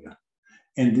parking area.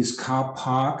 And this car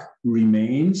park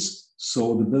remains.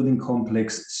 So the building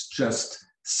complex is just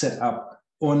set up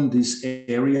on this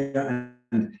area.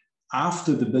 And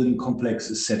after the building complex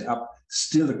is set up,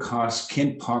 still the cars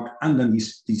can park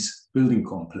underneath this building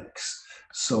complex.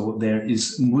 So there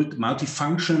is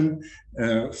multifunction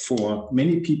for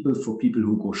many people, for people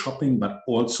who go shopping, but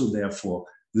also there for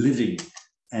living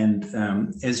And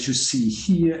as you see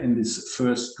here in this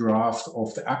first draft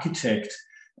of the architect,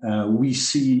 we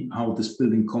see how this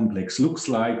building complex looks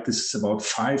like. This is about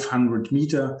 500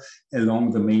 meters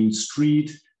along the main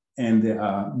street, and there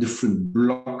are different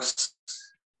blocks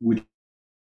which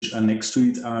are next to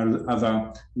each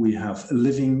other. We have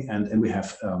living and we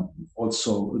have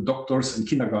also doctors and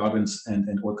kindergartens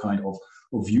and all kind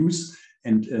of use.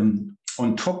 And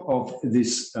on top of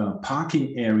this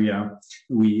parking area,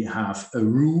 we have a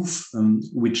roof,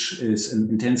 which is an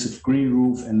intensive green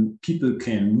roof, and people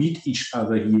can meet each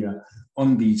other here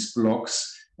on these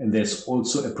blocks. And there's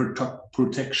also a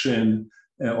protection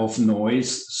of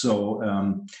noise. So,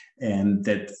 and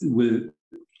that will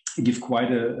give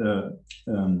quite a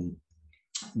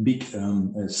big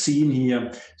scene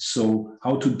here. So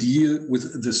how to deal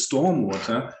with the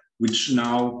stormwater, which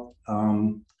now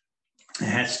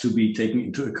has to be taken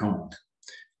into account.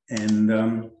 And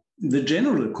the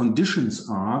general conditions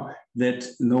are that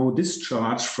no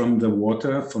discharge from the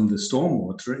water, from the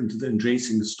stormwater into the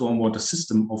adjacent stormwater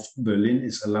system of Berlin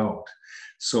is allowed.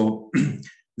 So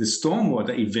the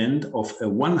stormwater event of a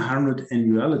 100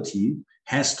 annuality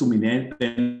has to be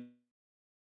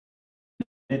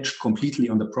managed completely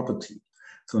on the property.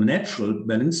 So natural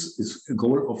balance is a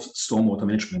goal of stormwater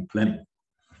management planning.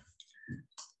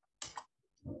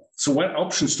 So what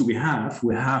options do we have?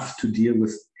 We have to deal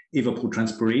with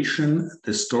evapotranspiration,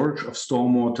 the storage of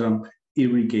stormwater,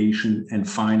 irrigation, and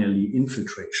finally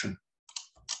infiltration.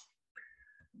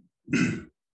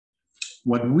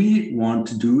 What we want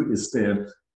to do is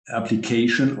the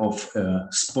application of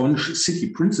sponge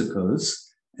city principles,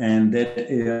 and that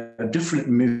are different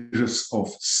measures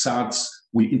of SARS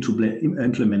we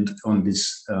implement on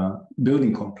this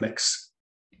building complex.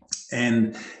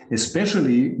 And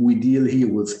especially we deal here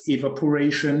with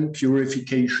evaporation,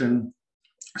 purification,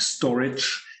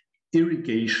 storage,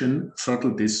 irrigation,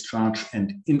 throttle discharge,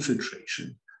 and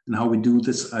infiltration. And how we do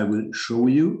this, I will show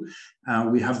you.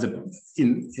 We have the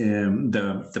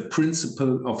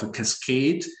principle of a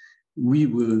cascade. We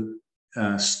will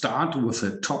start with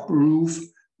a top roof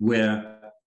where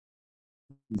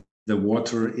the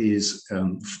water is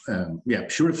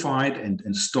purified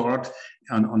and stored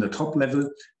on the top level.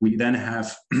 We then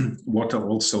have water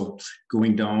also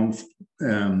going down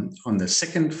on the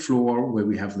second floor where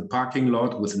we have the parking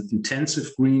lot with an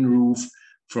intensive green roof.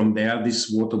 From there, this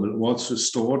water will also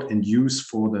stored and used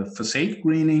for the facade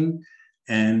greening.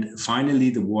 And finally,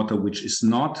 the water which is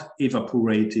not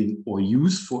evaporating or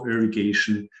used for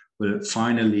irrigation will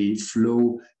finally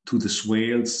flow to the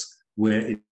swales where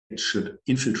it should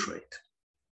infiltrate.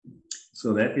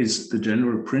 So that is the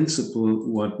general principle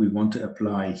what we want to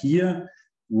apply here.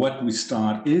 What we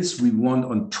start is we want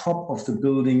on top of the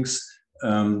buildings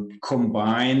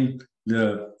combine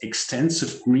the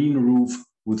extensive green roof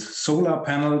with solar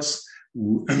panels.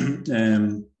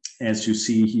 As you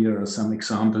see here are some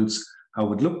examples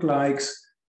how it looks like.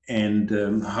 And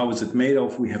how is it made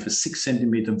of? We have a 6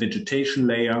 centimeter vegetation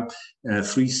layer,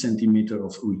 3 centimeter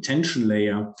of retention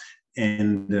layer,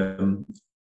 and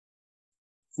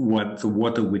what the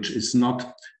water which is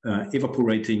not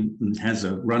evaporating has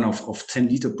a runoff of 10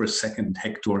 liters per second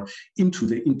hectare into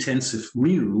the intensive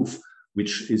green roof,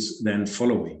 which is then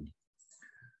following.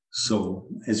 So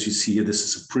as you see here, this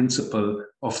is a principle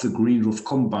of the green roof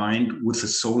combined with a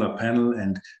solar panel,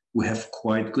 and we have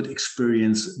quite good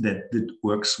experience that it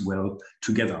works well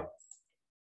together.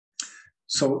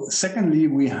 So secondly,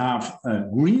 we have a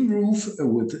green roof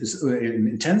with an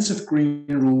intensive green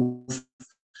roof,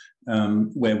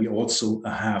 where we also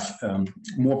have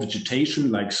more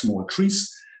vegetation like small trees,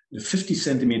 50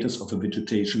 centimeters of a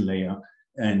vegetation layer,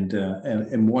 and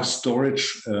more storage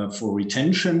for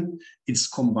retention. It's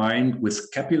combined with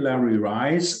capillary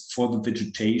rise for the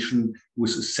vegetation,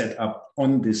 which is set up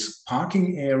on this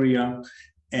parking area.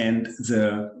 And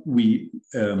we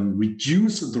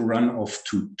reduce the runoff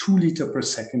to 2 liters per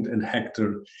second and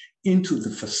hectare into the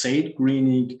facade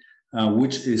greening,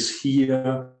 which is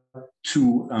here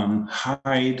to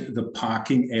hide the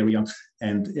parking area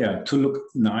and to look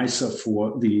nicer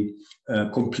for the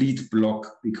complete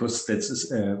block, because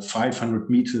that's a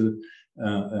 500-meter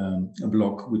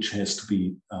block which has to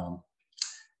be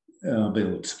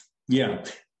built. Yeah,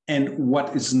 and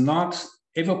what is not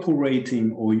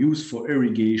evaporating or used for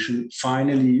irrigation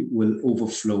finally will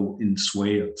overflow in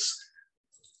swales.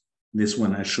 This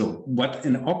one I show. What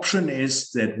an option is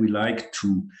that we like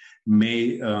to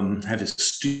have a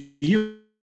steering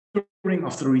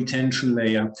of the retention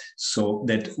layer so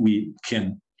that we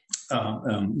can,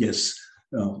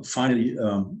 finally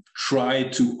try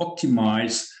to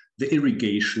optimize the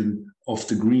irrigation of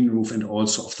the green roof and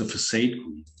also of the facade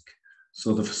greening.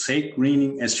 So the facade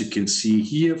greening, as you can see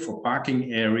here, for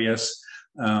parking areas,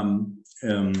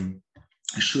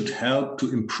 should help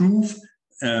to improve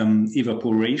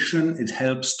evaporation. It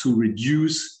helps to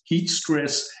reduce heat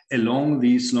stress along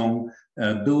these long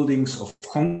buildings of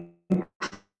concrete,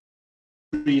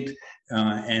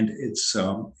 and it's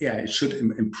it should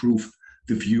improve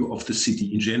the view of the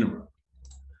city in general.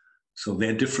 So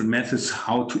there are different methods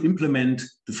how to implement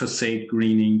the facade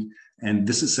greening, and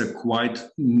this is a quite,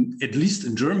 at least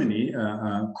in Germany,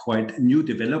 quite new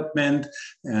development,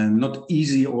 and not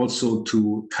easy also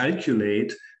to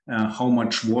calculate how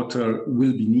much water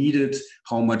will be needed,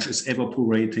 how much is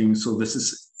evaporating. So this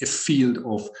is a field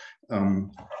of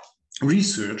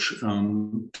research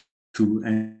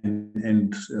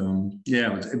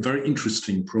very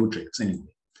interesting projects anyway.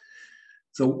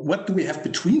 So what do we have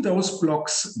between those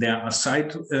blocks? There are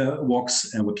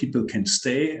sidewalks where people can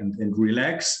stay and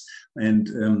relax, and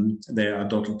there are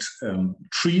dotted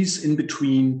trees in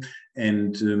between.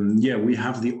 And we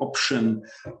have the option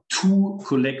to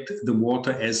collect the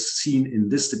water as seen in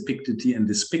this depicted here in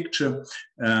this picture.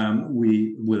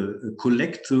 We will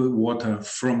collect the water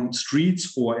from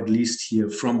streets, or at least here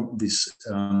from this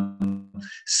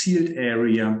sealed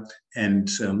area, and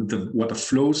the water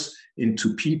flows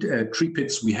into tree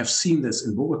pits. We have seen this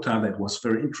in Bogota. That was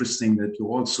very interesting, that you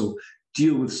also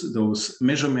deal with those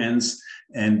measurements,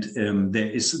 and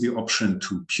there is the option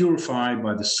to purify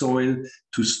by the soil,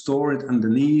 to store it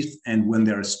underneath, and when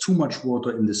there is too much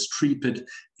water in this tree pit,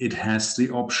 it has the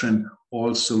option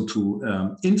also to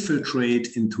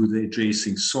infiltrate into the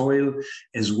adjacent soil,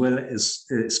 as well as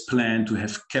is planned to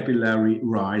have capillary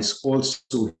rise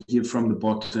also here from the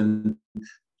bottom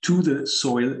to the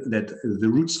soil, that the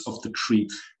roots of the tree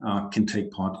can take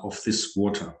part of this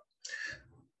water.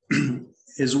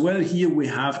 As well, here we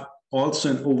have also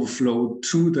an overflow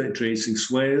to the adjacent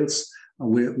swales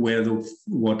where the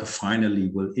water finally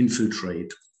will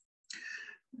infiltrate.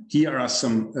 Here are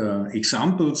some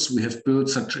examples. We have built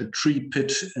such a tree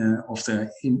pit of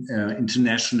the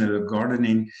International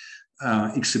Gardening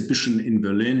exhibition in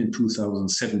Berlin in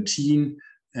 2017.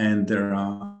 And there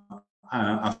are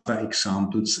other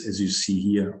examples, as you see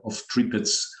here, of tree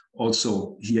pits.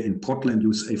 Also here in Portland,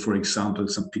 USA, for example,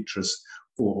 some pictures,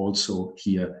 or also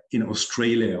here in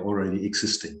Australia already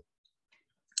existing.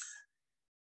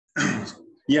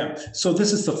 So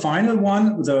this is the final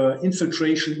one, the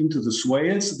infiltration into the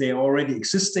swales. They are already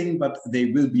existing, but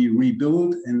they will be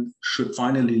rebuilt and should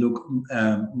finally look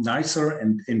nicer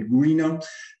and greener.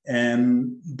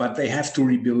 But they have to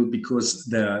rebuild because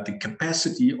the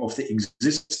capacity of the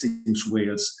existing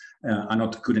swales are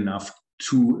not good enough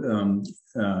to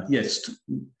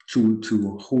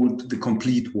hold the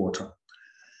complete water.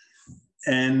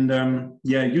 And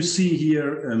you see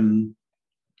here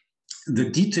the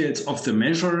details of the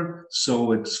measure.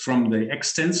 So it's from the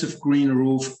extensive green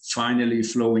roof finally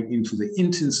flowing into the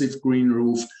intensive green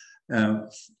roof.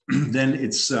 Then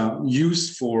it's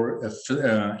used for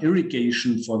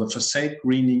irrigation for the facade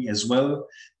greening as well,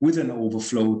 with an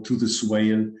overflow to the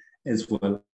swale as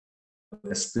well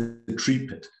as the tree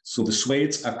pit. So the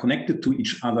swales are connected to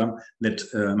each other, that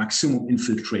maximum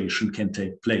infiltration can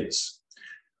take place.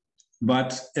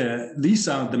 But these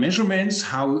are the measurements.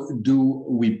 How do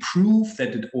we prove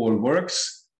that it all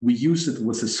works? We use it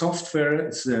with the software.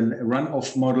 It's a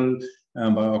runoff model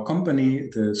by our company,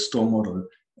 the Storm model.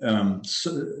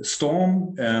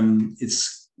 Storm,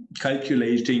 it's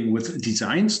calculating with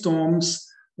design storms,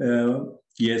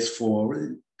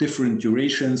 for different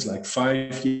durations, like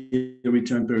 5-year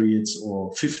return periods,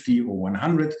 or 50 or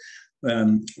 100.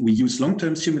 We use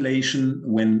long-term simulation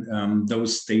when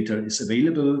those data is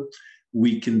available.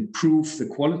 We can prove the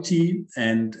quality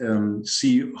and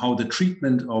see how the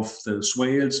treatment of the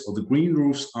swales or the green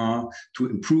roofs are to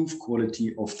improve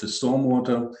quality of the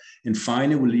stormwater. And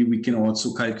finally, we can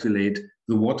also calculate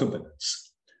the water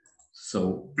balance.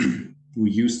 So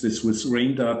we use this with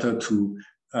rain data to,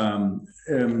 a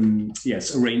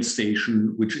rain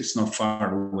station, which is not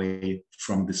far away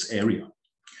from this area.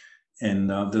 And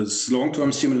this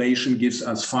long-term simulation gives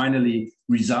us finally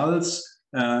results,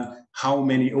 how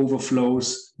many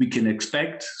overflows we can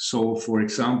expect. So for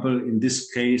example, in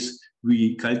this case,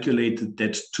 we calculated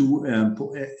that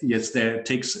there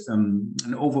takes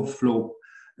an overflow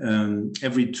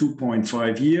every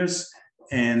 2.5 years.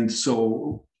 And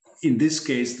so in this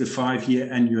case, the 5-year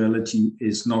annuality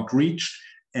is not reached,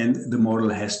 and the model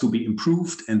has to be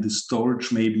improved, and the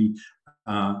storage maybe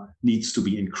needs to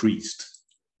be increased.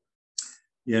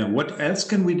 What else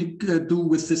can we do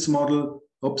with this model?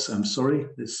 Oops, I'm sorry,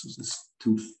 this is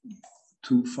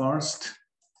too fast.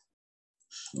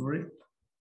 Sorry.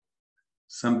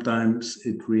 Sometimes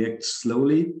it reacts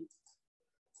slowly.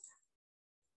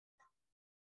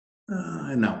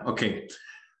 Now, okay.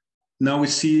 Now we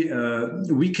see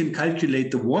we can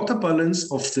calculate the water balance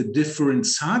of the different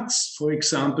SADs. For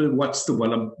example, what's the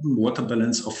water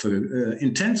balance of an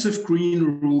intensive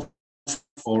green roof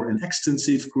or an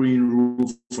extensive green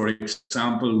roof? For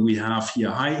example, we have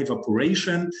here high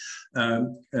evaporation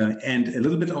and a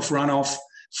little bit of runoff.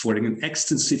 For an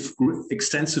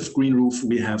extensive green roof,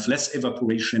 we have less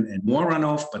evaporation and more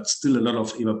runoff, but still a lot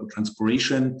of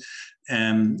evapotranspiration.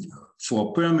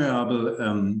 For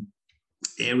permeable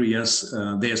areas,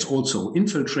 there's also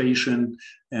infiltration.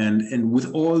 And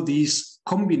with all these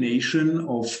combination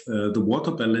of the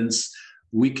water balance,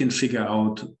 we can figure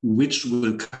out which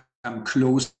will come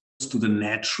close to the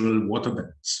natural water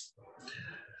balance.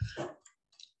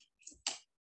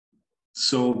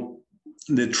 So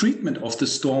the treatment of the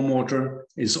stormwater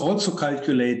is also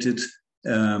calculated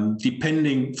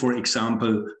depending, for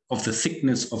example, of the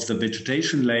thickness of the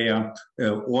vegetation layer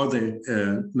or the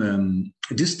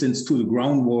distance to the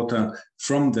groundwater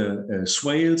from the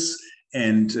swales.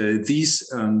 And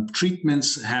these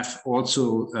treatments have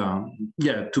also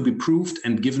to be proved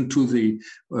and given to the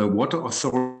water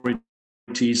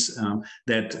authorities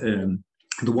that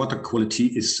the water quality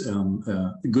is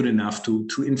good enough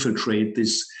to infiltrate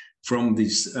this from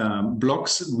these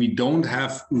blocks. We don't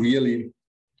have really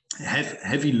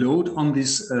heavy load on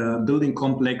this building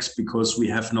complex because we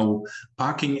have no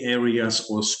parking areas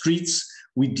or streets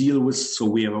we deal with, so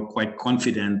we are quite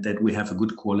confident that we have a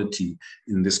good quality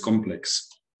in this complex.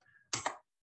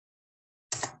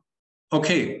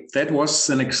 Okay, that was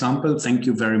an example. Thank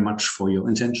you very much for your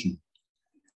attention.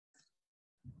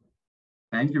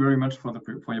 Thank you very much for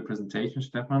your presentation,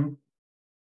 Stephan.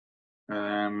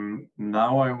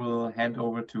 Now I will hand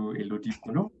over to Elodie.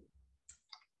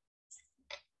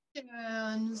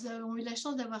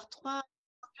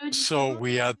 So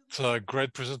we had a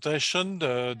great presentation,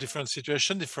 different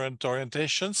situations, different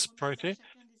orientations.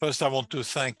 First, I want to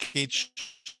thank each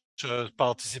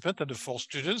participant and the 4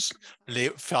 students,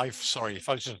 five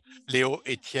students, Leo,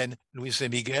 Etienne, Luis,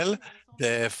 and Miguel.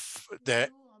 They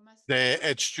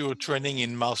H2O training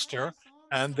in master,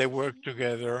 and they work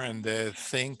together and they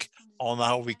think on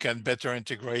how we can better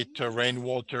integrate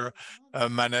rainwater,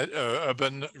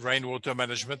 urban rainwater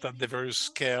management at the various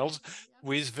scales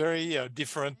with very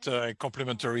different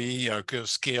complementary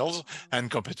skills and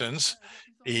competence.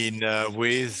 There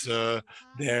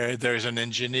is an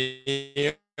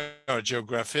engineer, a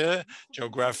geographer,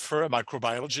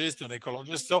 microbiologist, an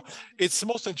ecologist. So it's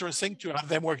most interesting to have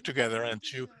them work together and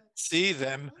to see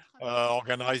them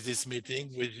organize this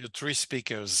meeting with the 3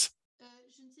 speakers.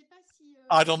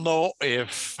 I don't know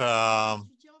if the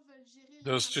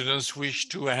students wish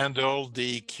to handle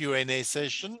the Q&A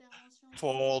session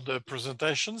for the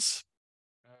presentations.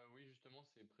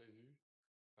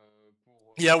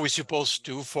 Yeah, we're supposed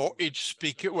to, for each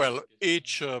speaker, well,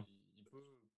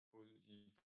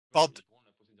 but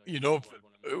you know,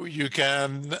 you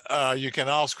can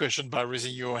ask questions by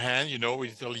raising your hand,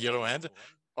 with the yellow hand,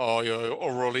 or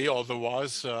orally.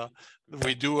 Otherwise,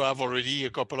 we do have already a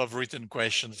couple of written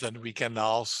questions, and we can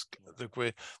ask the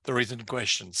written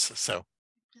questions.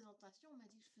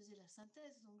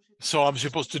 So I'm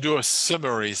supposed to do a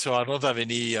summary, so I don't have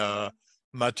any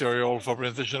material for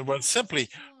presentation. Well, simply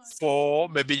for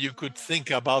maybe you could think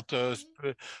about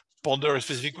ponder a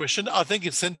specific question. I think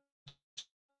it's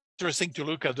interesting to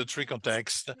look at the 3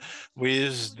 contexts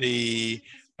with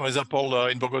for example,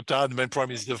 in Bogota, the main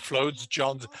problem is the floods.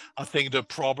 John, I think the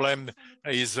problem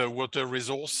is water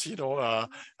resource,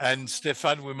 and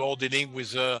Stephan, we're more dealing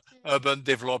with urban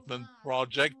development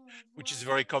project, which is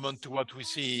very common to what we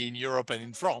see in Europe and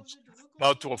in France.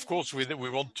 But of course, we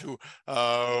want to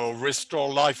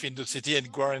restore life in the city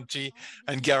and guarantee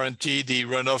the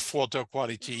runoff water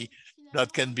quality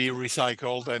that can be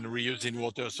recycled and reused in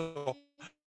water. So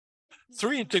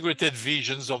 3 integrated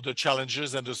visions of the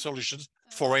challenges and the solutions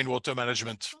for rainwater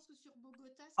management.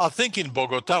 I think in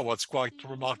Bogota, what's quite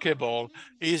remarkable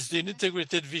is the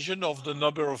integrated vision of the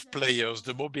number of players,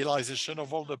 the mobilization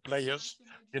of all the players,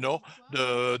 in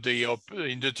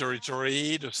the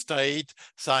territory, the state,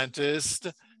 scientists,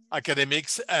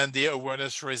 academics, and the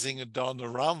awareness raising done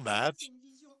around that.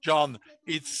 John,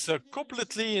 it's a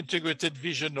completely integrated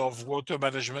vision of water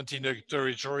management in a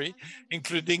territory,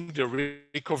 including the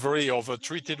recovery of a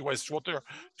treated wastewater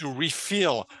to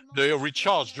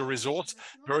recharge the resource,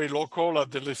 very local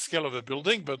at the scale of the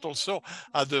building, but also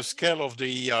at the scale of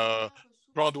the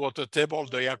groundwater table,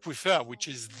 the aquifer, which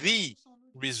is the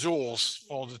resource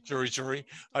for the territory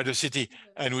of the city,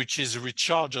 and which is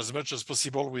recharged as much as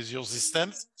possible with your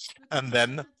systems. And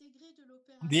then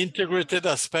the integrated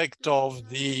aspect of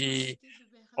the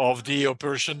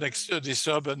operation next to this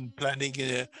urban planning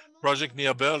project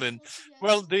near Berlin.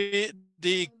 Well, the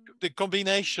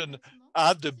combination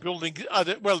at the building,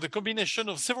 well, the combination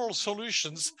of several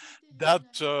solutions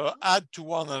that add to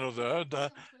one another,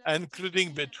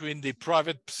 including between the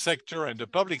private sector and the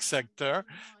public sector,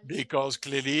 because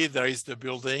clearly there is the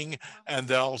building and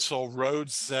there are also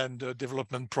roads and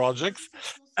development projects.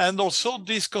 And also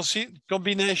this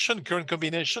combination, current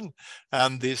combination,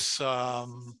 and this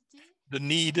the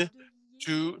need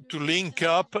to link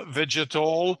up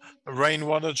vegetal, rain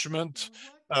management,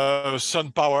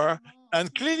 sun power.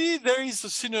 And clearly there is a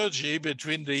synergy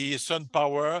between the sun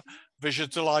power,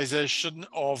 vegetalization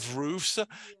of roofs,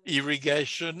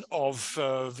 irrigation of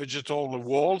vegetal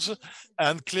walls.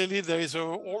 And clearly there is a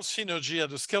whole synergy at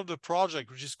the scale of the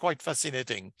project, which is quite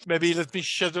fascinating. Maybe let me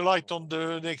shed a light on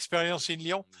the experience in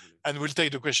Lyon, and we'll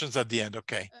take the questions at the end,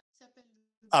 okay?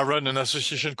 I run an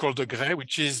association called the Graie,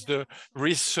 which is the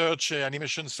Research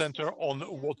Animation Center on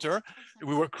Water.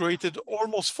 We were created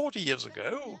almost 40 years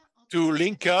ago to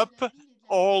link up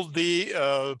all the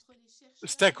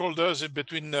stakeholders in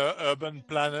between urban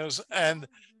planners and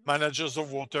managers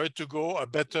of water to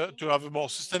to have a more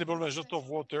sustainable management of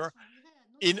water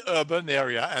in urban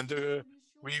area. And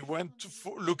we went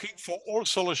looking for all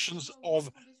solutions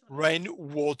of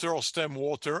rainwater or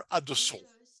stormwater at the source.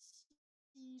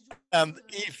 And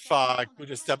if I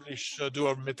could establish, do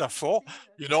a metaphor,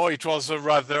 it was a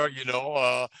rather,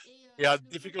 we had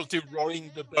difficulty rowing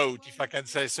the boat, if I can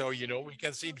say so. We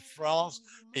can see in France,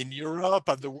 in Europe,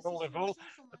 at the world level,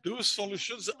 those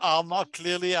solutions are not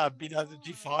clearly have been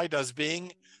identified as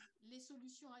being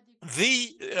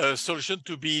the solution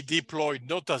to be deployed,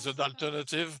 not as an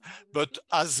alternative, but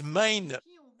as main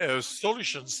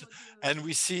solutions. And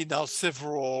we see now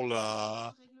several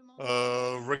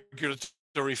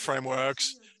regulatory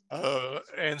frameworks,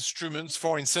 instruments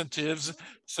for incentives,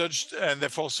 and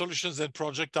therefore solutions and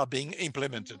projects are being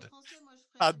implemented.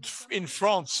 In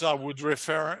France, I would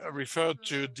refer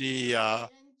to the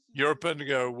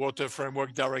European Water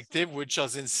Framework Directive, which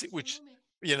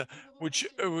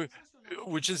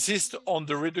insists on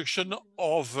the reduction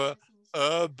of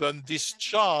urban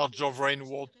discharge of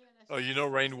rainwater,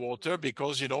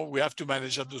 because we have to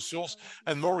manage at the source.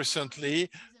 And more recently,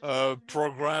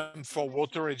 program for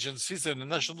water agencies and a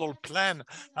national plan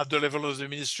at the level of the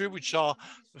ministry, which are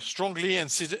strong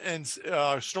incentives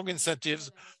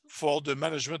for the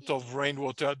management of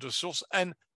rainwater at the source,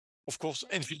 and of course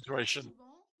infiltration.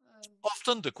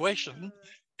 Often the question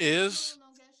is,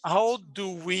 how do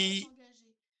we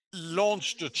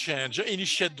launch the change,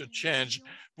 initiate the change?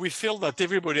 We feel that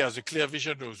everybody has a clear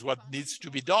vision of what needs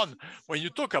to be done. When you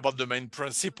talk about the main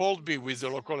principle, be with the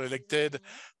local elected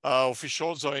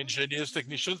officials or engineers,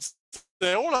 technicians,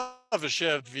 they all have a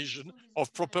shared vision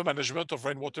of proper management of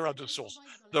rainwater at the source.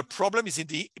 The problem is in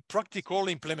the practical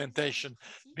implementation,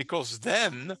 because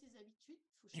then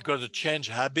you got to change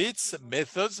habits,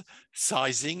 methods,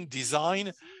 sizing,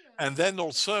 design, and then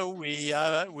also we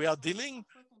are dealing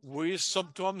with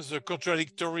sometimes the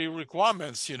contradictory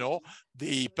requirements,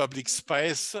 the public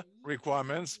space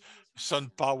requirements,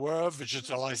 sun power,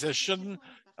 vegetalization.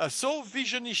 So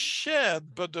vision is shared,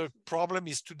 but the problem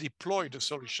is to deploy the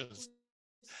solutions.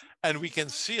 And we can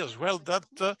see as well that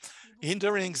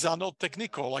hinderings are not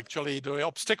technical. Actually, the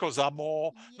obstacles are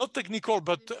more, not technical,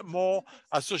 but more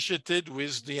associated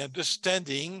with the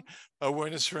understanding,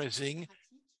 awareness raising,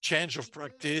 change of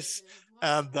practice.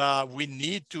 And we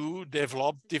need to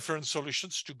develop different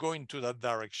solutions to go into that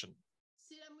direction.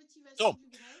 So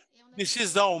this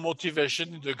is our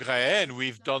motivation in the Graie, and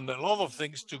we've done a lot of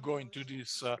things to go into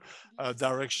this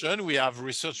direction. We have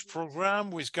research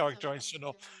program with characterization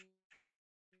of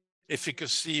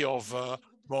efficacy of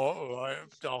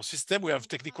our system. We have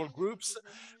technical groups.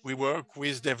 We work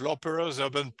with developers,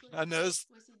 urban planners,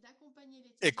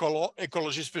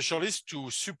 ecology specialists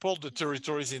to support the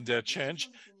territories in their change.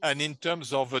 And in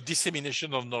terms of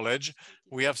dissemination of knowledge,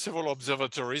 we have several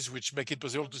observatories which make it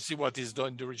possible to see what is done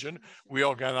in the region. We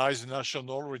organize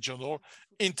national, regional,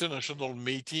 international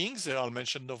meetings. I'll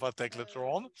mention Novatech later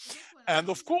on. And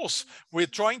of course, we're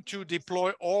trying to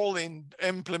deploy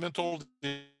implement all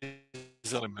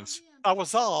these elements. I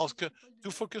was asked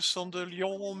to focus on the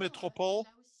Lyon metropole.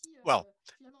 Well,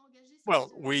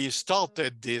 we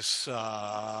started this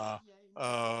about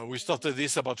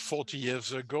 40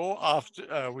 years ago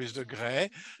after with the Graie.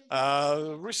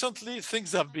 Recently,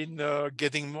 things have been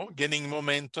gaining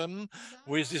momentum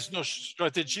with this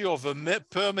strategy of a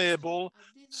permeable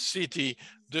city.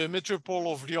 The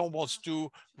metropole of Lyon wants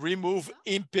to remove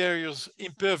impervious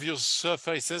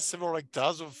surfaces, several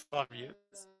hectares of 5 years.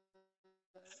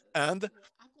 and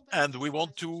we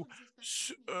want to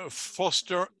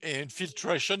foster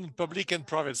infiltration in public and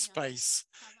private space.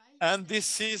 And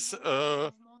this is,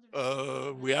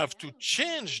 we have to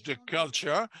change the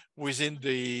culture within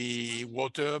the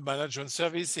water management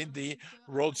service, in the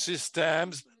road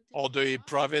systems, or the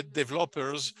private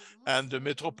developers. And the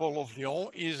Metropole of Lyon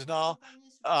is now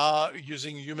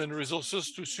using human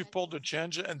resources to support the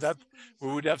change, and that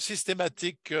we would have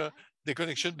systematic the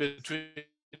connection between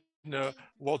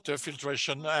water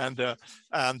filtration and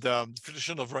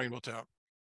filtration of rainwater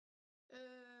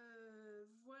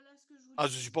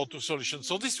as a support to solutions.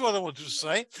 So this is what I want to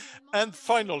say. And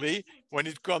finally, when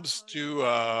it comes to,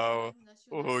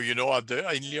 you know,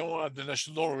 in Lyon, at the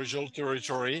national regional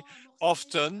territory,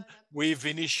 often we've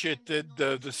initiated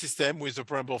the system with the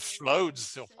problem of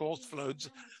floods, of course, floods.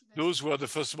 Those were the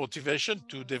first motivation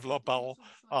to develop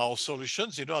our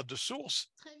solutions, you know, at the source.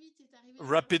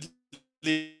 Rapidly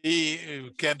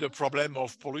came the problem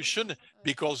of pollution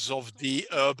because of the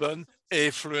urban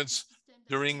effluence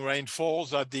during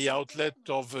rainfalls at the outlet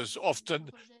of often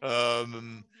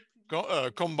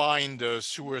combined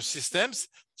sewer systems.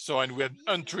 So, and we had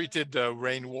untreated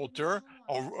rainwater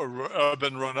or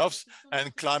urban runoffs,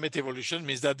 and climate evolution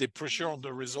means that the pressure on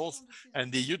the resource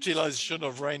and the utilization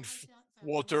of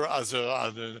rainwater as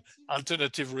an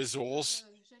alternative resource,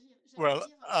 well,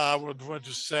 I would want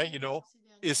to say, you know,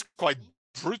 is quite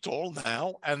brutal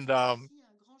now, and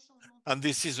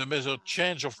this is a major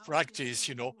change of practice,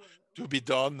 you know, to be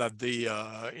done at the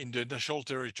in the national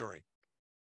territory.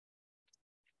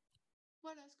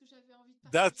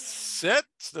 That's it.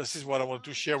 This is what I want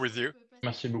to share with you.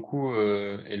 Merci beaucoup,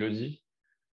 Elodie.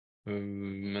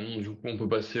 Maintenant, du coup, on peut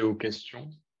passer aux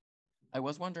questions. I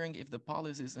was wondering if the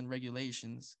policies and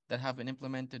regulations that have been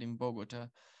implemented in Bogota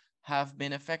have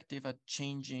been effective at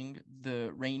changing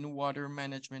the rainwater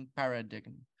management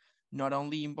paradigm, not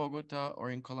only in Bogota or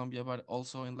in Colombia, but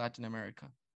also in Latin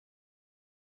America.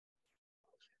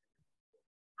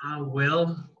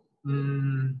 Well,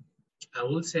 I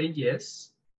will say yes.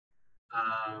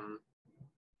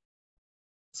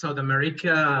 South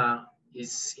America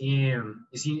is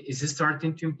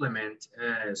starting to implement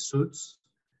suits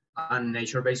and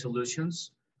nature-based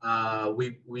solutions.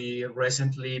 We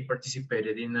recently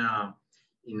participated in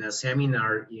a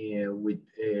seminar with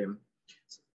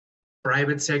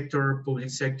private sector, public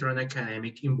sector, and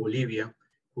academic in Bolivia,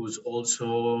 who's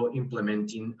also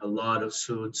implementing a lot of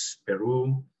suits.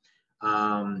 Peru,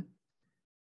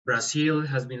 Brazil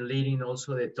has been leading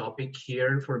also the topic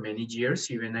here for many years,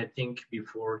 even I think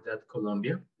before that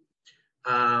Colombia.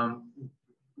 I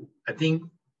think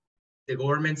the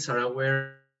governments are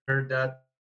aware that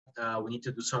we need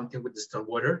to do something with the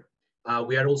stormwater.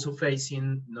 We are also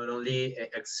facing not only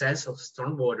excess of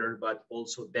stormwater, but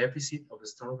also deficit of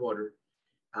stormwater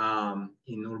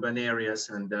in urban areas,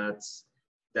 and that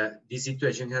this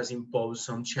situation has imposed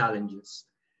some challenges.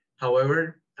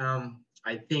 However,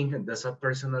 I think, and that's a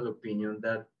personal opinion,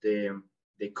 that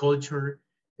the culture,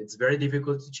 it's very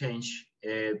difficult to change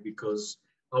because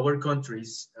our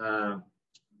countries,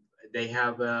 they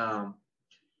have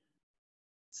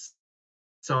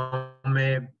some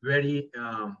very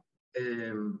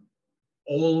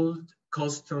old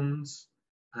customs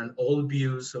and old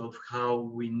views of how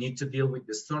we need to deal with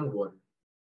the stormwater.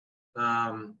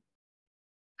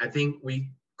 I think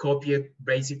we copied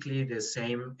basically the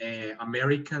same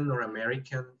American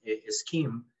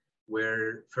scheme,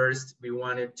 where first we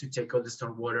wanted to take all the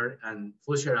stormwater and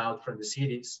flush it out from the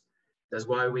cities. That's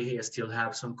why we still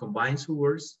have some combined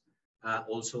sewers,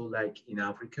 also like in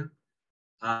Africa.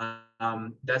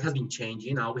 That has been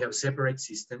changing. Now we have separate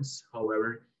systems.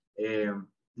 However,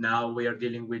 now we are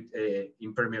dealing with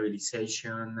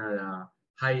impermeabilization,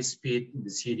 high speed in the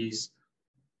cities.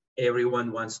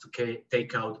 Everyone wants to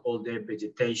take out all the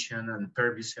vegetation and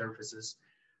pervious surfaces.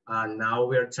 And now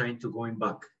we are trying to going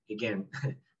back again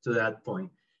to that point.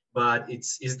 But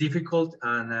it's difficult,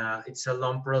 and it's a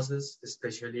long process,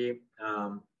 especially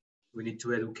we need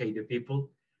to educate the people.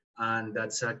 And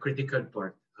that's a critical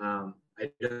part. I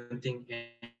don't think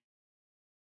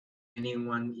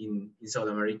anyone in South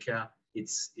America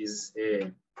is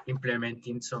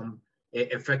implementing some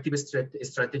effective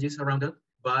strategies around that.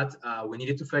 But we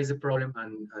needed to face the problem,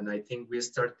 and I think we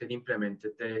started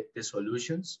implementing the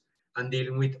solutions and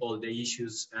dealing with all the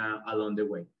issues along the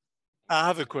way. I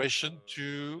have a question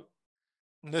to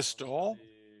Nestor.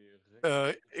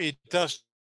 It has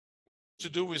to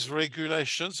do with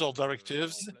regulations or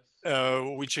directives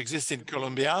which exist in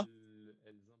Colombia.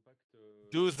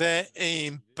 Do they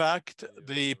impact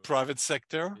the private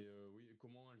sector?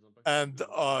 And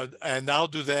how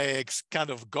do they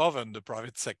kind of govern the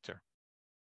private sector?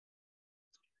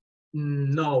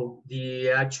 No,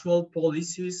 the actual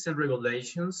policies and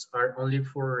regulations are only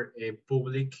for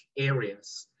public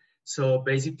areas. So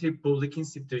basically, public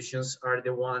institutions are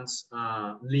the ones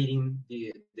leading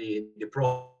the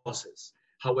process.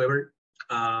 However,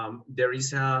 there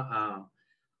is a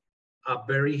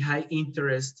very high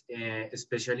interest,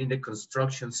 especially in the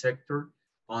construction sector,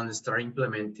 on start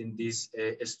implementing these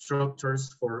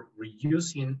structures for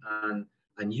reusing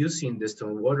and using the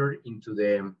stormwater into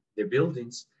the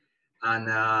buildings. And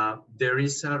there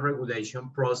is a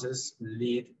regulation process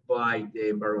led by the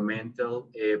Environmental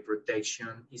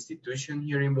Protection Institution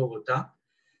here in Bogota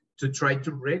to try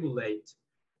to regulate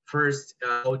first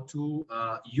how to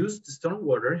use the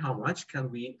stormwater, how much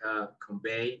can we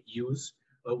convey, use,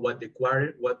 what the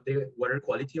water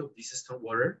quality of this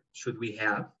stormwater should we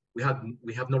have. We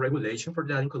have no regulation for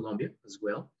that in Colombia as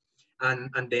well.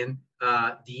 And then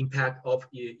the impact of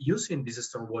using this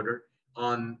stormwater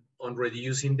on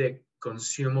reducing the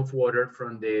consume of water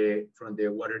from the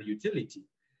water utility,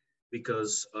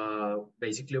 because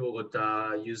basically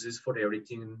Bogota uses for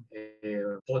everything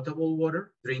potable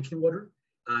water, drinking water,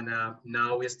 and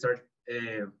now we start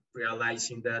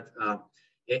realizing that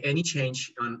any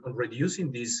change on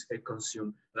reducing this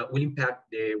consume will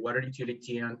impact the water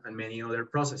utility and many other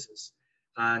processes.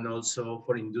 And also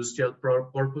for industrial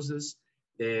purposes,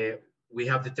 we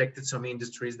have detected some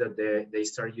industries that they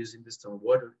start using the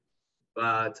stormwater,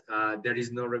 but there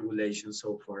is no regulation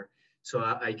so far. So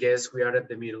I guess we are at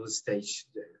the middle stage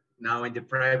there. Now in the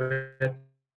private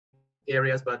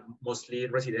areas, but mostly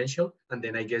residential, and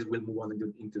then I guess we'll move on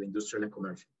into the industrial and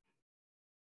commercial.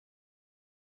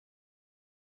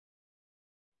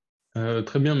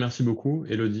 Très bien, merci beaucoup.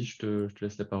 Elodie, je te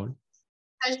laisse la parole.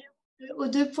 Aux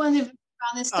deux points développés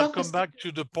par Nestor. I'll come back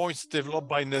to the points developed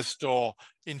by Nestor.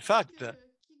 In fact,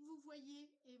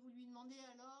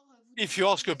 if you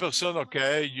ask a person,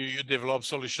 okay, you develop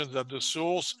solutions at the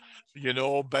source, you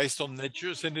know, based on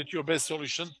nature-based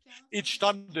solutions, each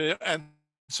time the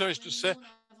answer is to say,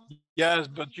 yes,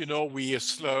 but you know, we are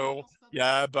slow.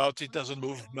 Yeah, but it doesn't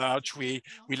move much. We're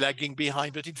lagging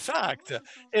behind. But in fact,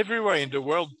 everywhere in the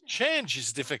world, change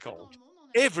is difficult.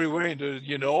 Everywhere in the,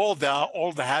 you know, there are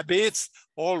all the habits,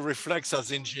 all reflects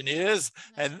as engineers,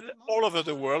 and all over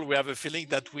the world, we have a feeling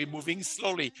that we're moving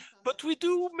slowly, but we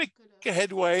do make a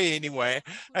headway anyway.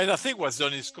 And I think what's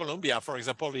done in Colombia, for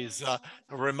example, is a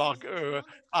remark.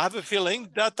 I have a feeling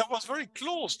that I was very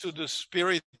close to the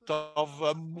spirit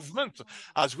of movement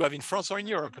as we have in France or in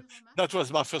Europe. That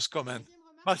was my first comment.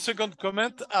 My second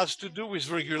comment has to do with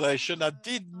regulation. I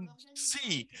didn't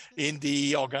see in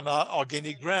the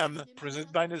organigram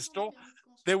presented by Nestor,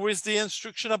 there was the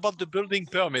instruction about the building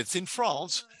permits in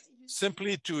France.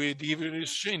 Simply to give you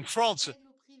in France,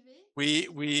 we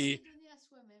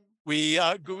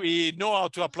know how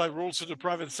to apply rules to the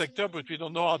private sector, but we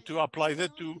don't know how to apply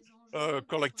that to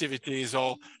collectivities,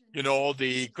 or you know,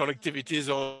 the collectivities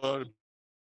or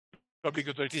public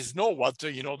authorities know what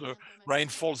you know the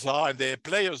rainfalls are, and they're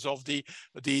players of the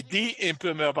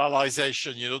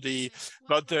de-impermeabilization, you know,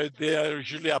 but they are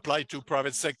usually applied to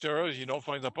private sector. You know,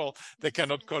 for example, they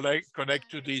cannot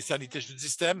connect to the sanitation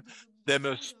system. They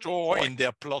must store in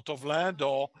their plot of land,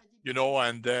 or you know,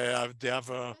 and they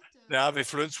have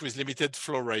effluents with limited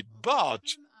flow rate. But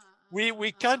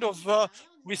we kind of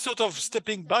we sort of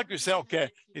stepping back. We say, okay,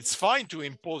 it's fine to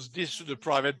impose this to the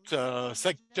private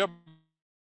sector,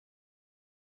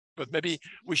 but maybe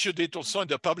we should do it also in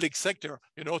the public sector,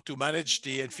 you know, to manage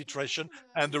the infiltration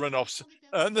and the runoffs.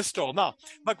 Nestor, now,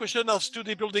 my question is to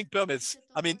the building permits.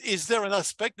 I mean, is there an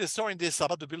aspect, Nestor, in this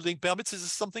about the building permits? Is there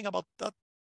something about that?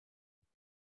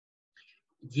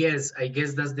 Yes, I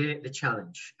guess that's the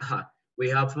challenge. We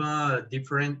have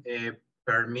different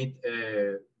permit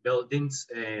buildings.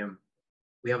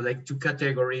 We have like two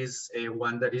categories,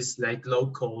 one that is like low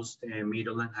cost,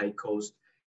 middle and high cost.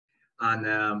 And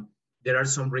there are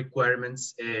some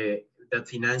requirements that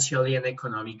financially and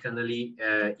economically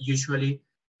usually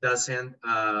doesn't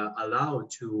allow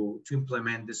to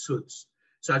implement the suits.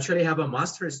 So actually I have a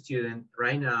master's student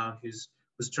right now who's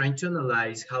trying to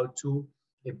analyze how to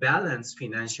balance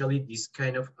financially these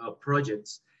kind of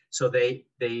projects. So they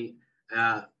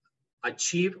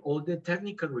achieve all the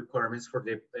technical requirements for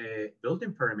the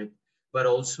building permit, but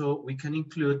also we can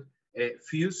include a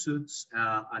few suits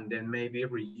and then maybe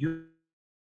reuse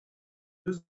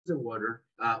the water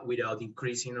without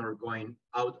increasing or going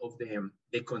out of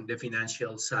the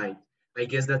financial side. I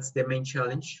guess that's the main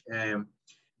challenge.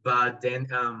 But then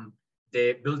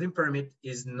the building permit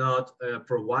is not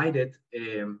provided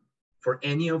for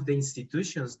any of the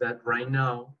institutions that right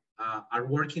now are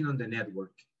working on the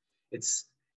network. It's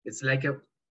like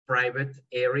private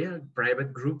area,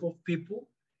 private group of people,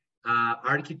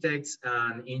 architects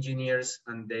and engineers,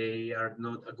 and they are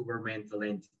not a governmental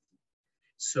entity.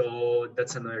 So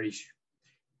that's another issue.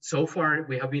 So far,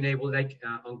 we have been able, like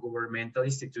on governmental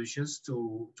institutions,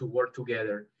 to work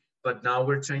together. But now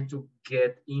we're trying to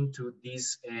get into these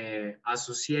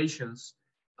associations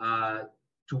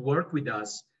to work with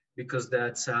us, because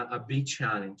that's a big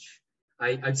challenge.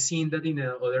 I've seen that in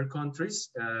other countries,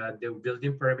 the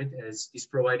building permit is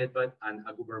provided by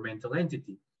a governmental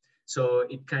entity. So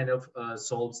it kind of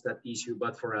solves that issue,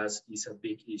 but for us, it's a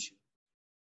big issue.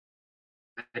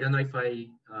 I don't know if I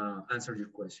answered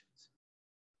your questions.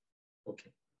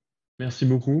 Okay. Merci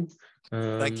beaucoup.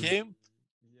 Thank you.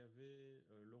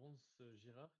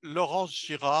 Laurence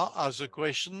Girard has a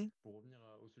question.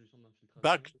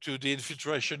 Back to the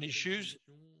infiltration issues.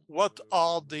 What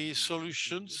are the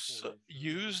solutions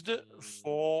used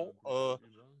for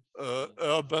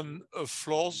urban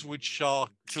floors which are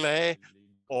clay,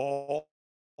 or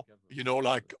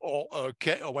like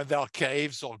when there are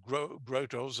caves or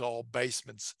grottos or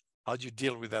basements? How do you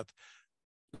deal with that?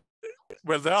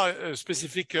 Well, there are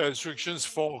specific instructions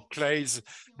for clays,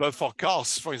 but for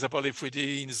cars, for example, if we're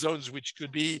in zones which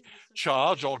could be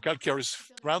charged or calcareous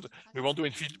ground, we want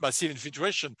to massive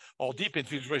infiltration or deep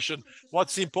infiltration.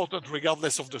 What's important,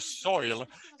 regardless of the soil,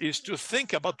 is to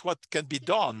think about what can be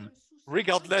done,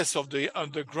 regardless of the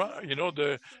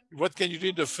underground. What can you do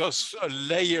in the first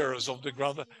layers of the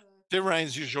ground?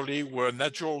 Terrains usually were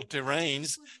natural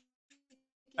terrains,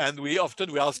 and we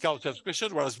often ask ourselves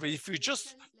questions, whereas if we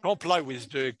just comply with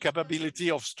the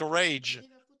capability of storage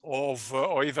of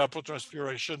or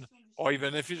evapotranspiration or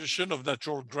even infiltration of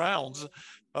natural grounds,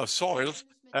 soils,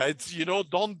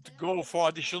 don't go for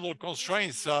additional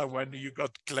constraints when you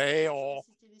got clay or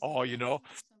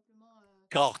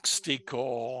caustic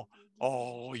or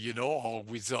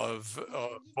with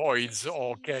voids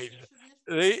or caves.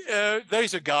 There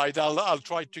is a guide. I'll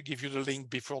try to give you the link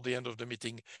before the end of the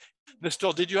meeting.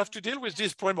 Nestor, did you have to deal with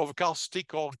this problem of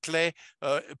caustic or clay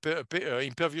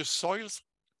impervious soils?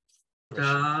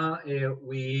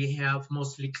 We have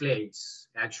mostly clays,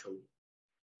 actually.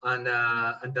 And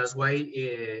that's why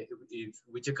if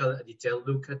we take a detailed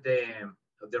look at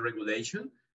the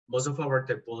regulation, most of our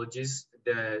typologies,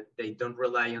 they don't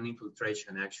rely on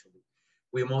infiltration, actually.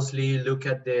 We mostly look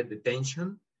at the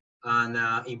detention and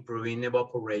improving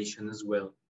evaporation as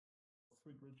well.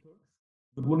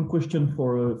 But one question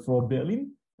for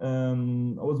Berlin.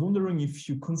 I was wondering if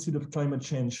you considered climate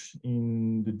change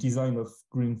in the design of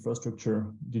green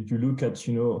infrastructure. Did you look at,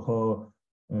 how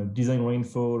design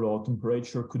rainfall or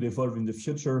temperature could evolve in the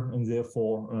future, and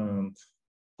therefore,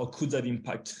 how could that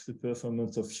impact the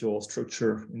performance of your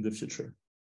structure in the future?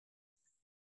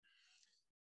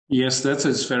 Yes, that's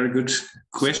a very good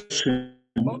question.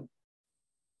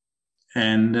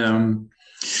 And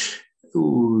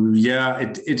yeah,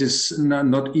 it is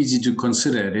not easy to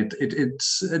consider it.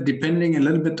 It's depending a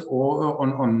little bit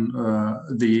on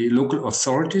the local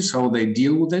authorities, how they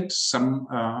deal with it. Some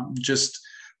just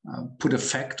put a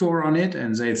factor on it,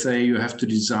 and they say you have to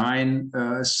design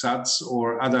SADs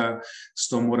or other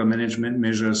stormwater management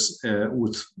measures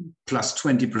with plus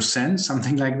 20%,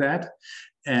 something like that.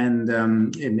 And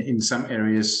in some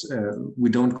areas, we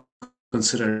don't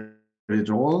consider it at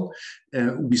all.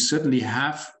 We certainly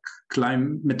have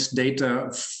climate data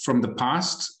from the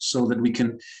past, so that we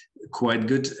can quite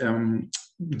good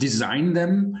design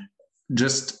them.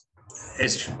 Just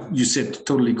as you said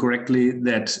totally correctly,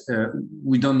 that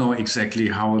we don't know exactly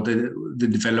how the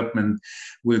development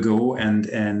will go and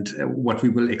what we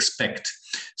will expect.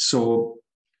 So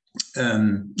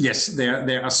yes,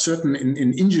 there are certain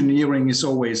in engineering is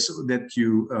always that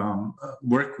you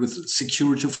work with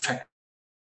security factors.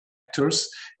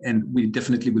 And we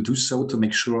definitely will do so to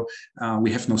make sure we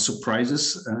have no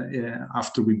surprises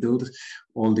after we build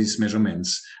all these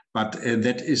measurements. But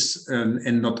that is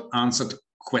a not answered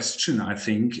question, I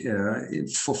think,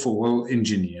 for all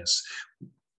engineers.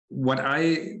 What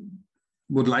I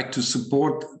would like to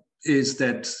support is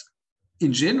that,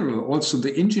 in general, also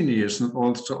the engineers and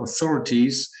also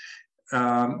authorities,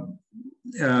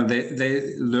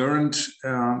 they learned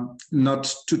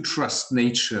not to trust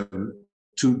nature,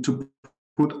 to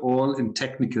put all in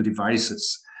technical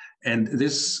devices. And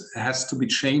this has to be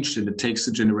changed, and it takes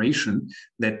a generation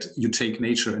that you take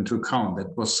nature into account.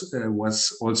 That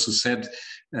was also said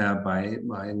by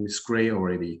Ms. Graie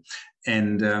already.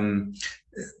 And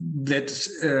that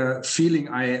feeling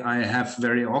I have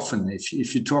very often,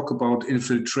 if you talk about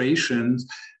infiltration,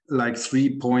 like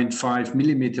 3.5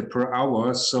 millimeter per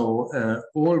hour. So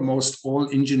almost all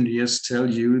engineers tell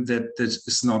you that this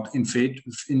is not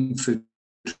infiltration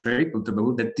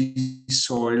infiltratable, that these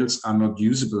soils are not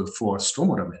usable for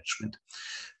stormwater management.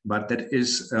 But that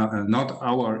is not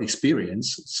our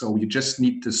experience. So you just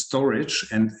need the storage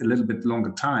and a little bit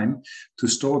longer time to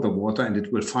store the water, and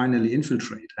it will finally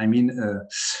infiltrate. I mean,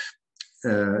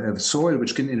 a soil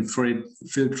which can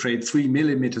infiltrate 3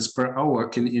 millimeters per hour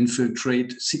can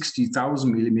infiltrate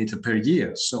 60,000 millimeters per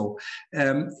year. So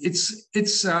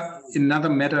it's another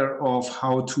matter of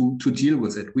how to deal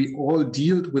with it. We all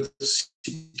deal with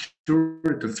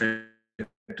security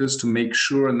factors to make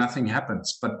sure nothing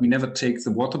happens, but we never take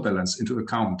the water balance into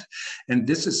account. And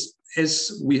this is,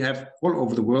 as we have all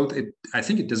over the world, I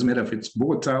think it doesn't matter if it's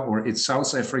Bogota or it's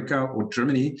South Africa or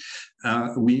Germany,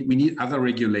 we need other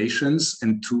regulations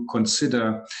and to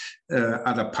consider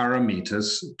other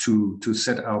parameters to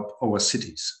set up our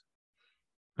cities.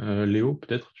 Léo,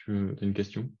 peut-être tu as une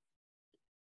question?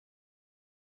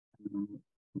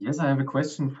 Yes, I have a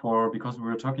question because we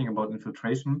were talking about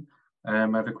infiltration. I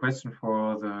have a question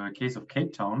for the case of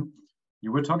Cape Town.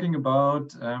 You were talking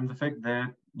about the fact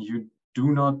that you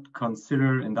do not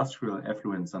consider industrial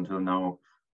effluents until now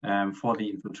for the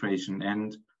infiltration.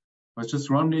 And I was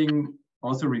just wondering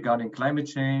also regarding climate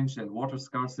change and water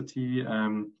scarcity,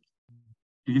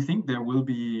 do you think there will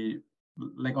be,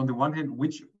 like on the one hand,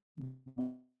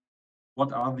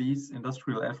 what are these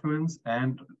industrial effluents?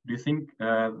 And do you think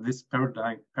this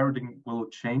paradigm will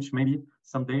change maybe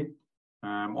someday?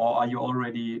 Or are you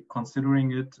already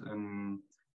considering it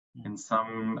in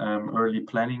some early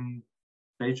planning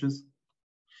stages?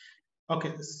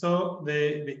 Okay, so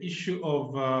the issue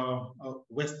of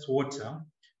wastewater,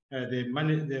 the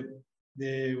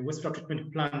wastewater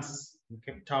treatment plants in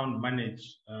Cape Town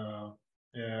manage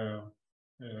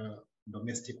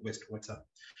domestic wastewater.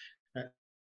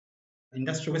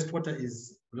 Industrial wastewater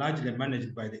is largely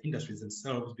managed by the industries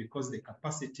themselves because the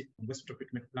capacity of wastewater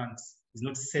treatment plants is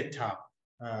not set up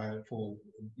for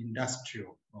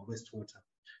industrial wastewater.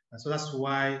 So that's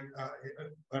why,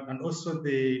 and also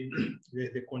the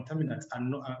contaminants are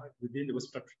not within the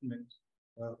wastewater treatment,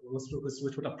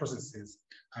 wastewater processes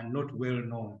are not well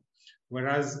known.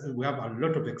 Whereas we have a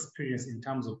lot of experience in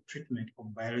terms of treatment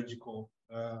of biological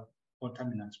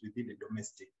contaminants within the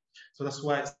domestic. So that's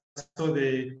why,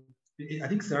 I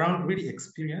think it's around really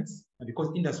experience,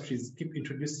 because industries keep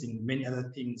introducing many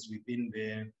other things within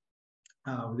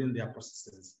their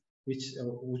processes, which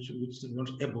are not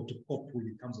able to cope with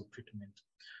in terms of treatment.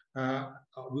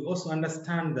 We also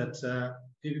understand that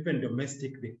even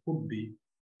domestic, there could be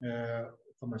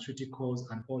pharmaceuticals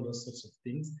and all those sorts of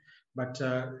things, but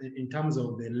in terms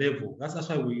of the level, that's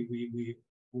why we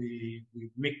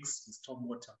mix the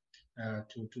stormwater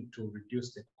to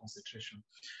reduce the concentration.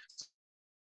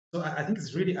 So I think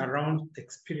it's really around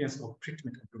experience of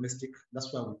treatment of domestic.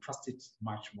 That's why we trust it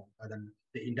much more than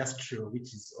the industrial,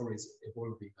 which is always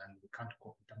evolving and we can't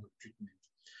cope in terms of treatment.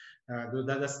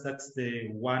 That's the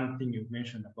one thing you've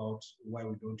mentioned about why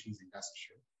we don't use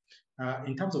industrial.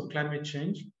 In terms of climate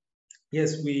change,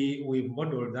 yes, we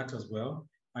model that as well,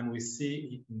 and we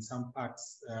see it in some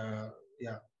parts, for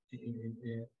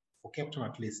Cape Town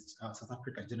at least, South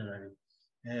Africa generally,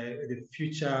 the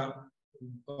future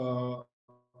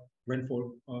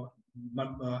rainfall,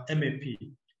 MAP,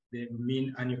 the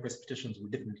mean annual precipitations will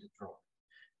definitely drop.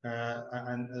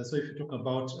 So if you talk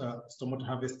about stormwater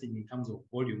harvesting in terms of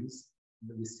volumes,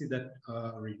 we see that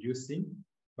reducing.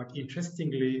 But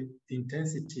interestingly,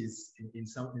 intensities in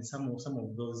some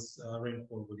of those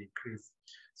rainfall will increase.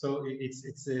 So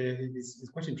it's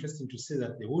quite interesting to see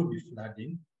that there will be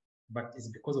flooding, but it's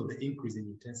because of the increase in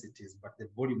intensities, but the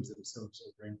volumes themselves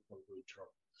of rainfall will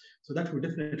drop. So that will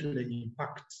definitely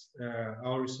impact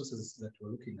our resources that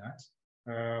we're looking at.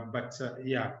 That's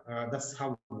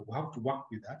how we have to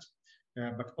work with that.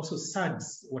 But also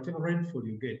SADs, whatever rainfall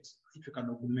you get, if you can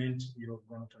augment your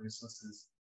groundwater resources,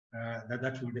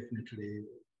 that will definitely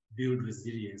build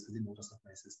resilience within the water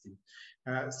supply system.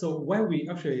 So why we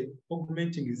actually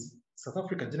augmenting is South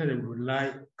Africa generally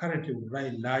currently rely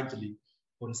largely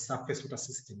on surface water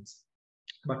systems.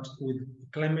 But with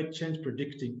climate change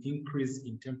predicting increase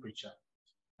in temperature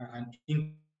and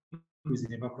increase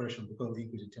in evaporation because of the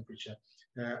increase in temperature,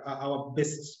 our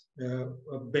best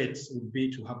bet would be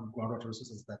to have groundwater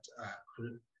resources that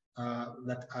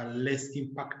are less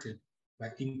impacted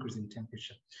by increase in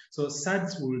temperature. So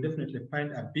SADs will definitely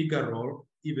find a bigger role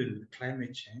even with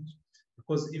climate change,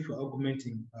 because if you're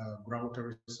augmenting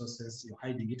groundwater resources, you're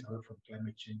hiding it away from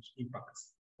climate change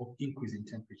impacts of increase in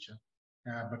temperature.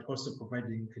 But also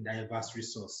providing a diverse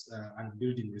resource and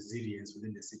building resilience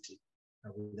within the city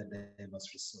with a diverse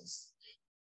resource.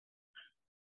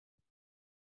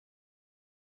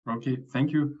 Okay,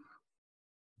 thank you.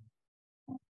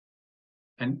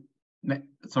 And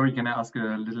sorry, can I ask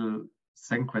a little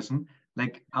second question?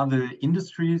 Like, are the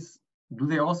industries, do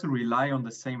they also rely on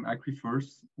the same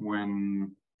aquifers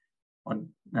when,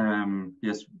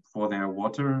 yes, for their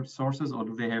water sources, or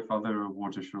do they have other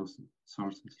water sources?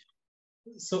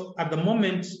 So at the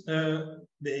moment,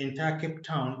 the entire Cape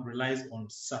Town relies on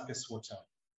surface water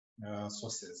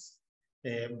sources.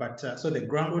 So the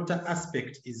groundwater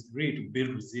aspect is really to build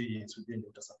resilience within the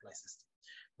water supply system.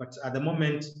 But at the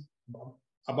moment,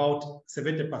 about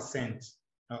 70%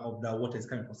 of the water is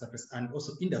coming from surface, and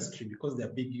also industry, because they're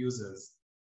big users,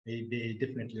 they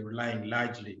definitely relying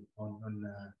largely on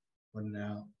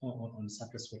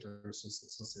surface water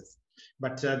sources.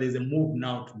 But there's a move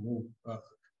now to move.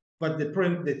 But the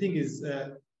thing is,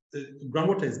 the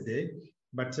groundwater is there,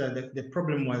 but the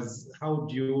problem was, how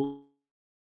do you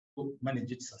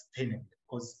manage it sustainably?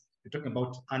 Because you're talking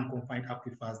about unconfined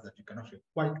aquifers that you can actually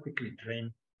quite quickly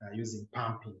drain using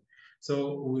pumping.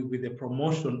 So with the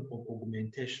promotion of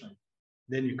augmentation,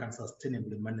 then you can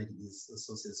sustainably manage these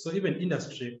sources. So even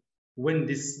industry, when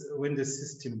the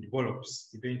system develops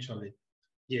eventually,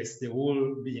 yes, they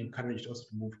will be encouraged also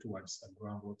to move towards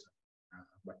groundwater,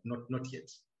 but not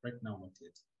yet. Right now, not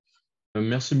yet.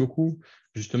 Merci beaucoup.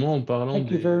 Justement, en parlant Thank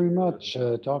you very much.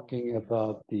 Talking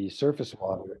about the surface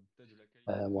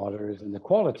waters and the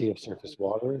quality of surface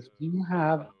waters, do you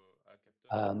have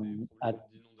at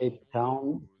Cape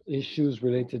Town issues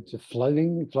related to flood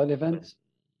events,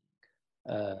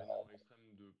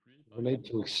 related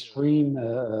to extreme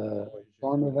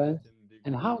storm events?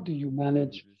 And how do you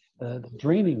manage the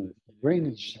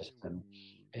drainage system?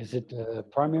 Is it a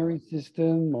primary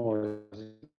system or is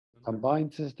it a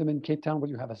combined system in Cape Town? What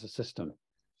do you have as a system?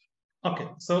 Okay,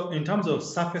 so in terms of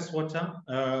surface water,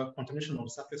 contamination of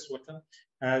surface water,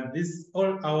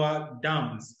 all our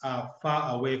dams are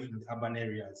far away from the urban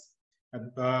areas.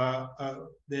 There are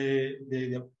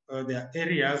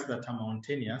areas that are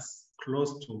mountainous,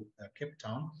 close to Cape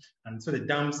Town, and so the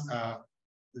dams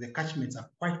the catchments are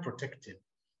quite protected.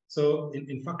 So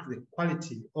in fact, the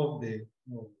quality of the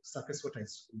surface water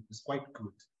is quite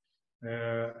good.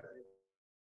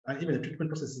 And even the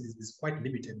treatment process is quite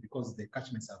limited because the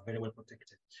catchments are very well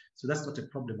protected. So that's not a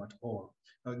problem at all.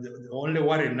 The only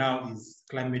worry now is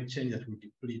climate change that will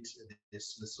deplete the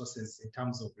sources in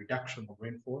terms of reduction of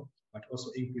rainfall, but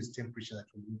also increased temperature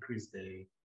that will increase the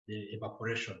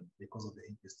evaporation because of the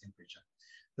increased temperature.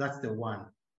 That's the one.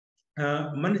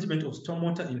 Management of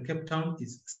stormwater in Cape Town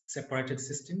is separated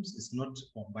systems. It's not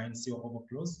combined sewer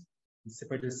overflows. It's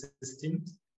separated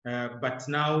systems. But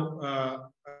now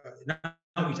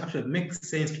it actually makes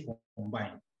sense to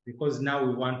combine, because now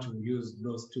we want to use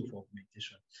those two for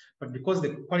augmentation. But because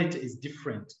the quality is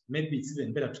different, maybe it's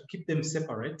even better to keep them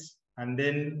separate, and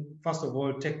then first of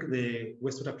all take the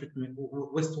wastewater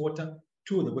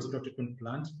to the wastewater treatment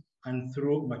plant and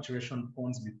through maturation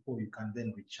ponds before you can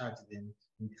then recharge them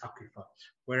in the aquifer.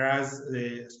 Whereas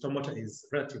the stormwater is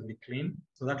relatively clean,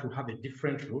 so that will have a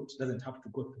different route, doesn't have to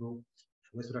go through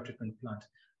the wastewater treatment plant.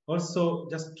 Also,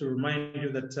 just to remind you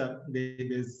that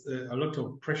there's a lot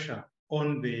of pressure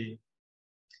on the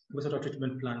wastewater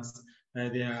treatment plants.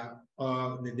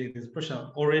 There's pressure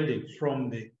already from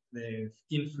the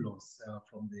inflows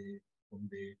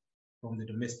from the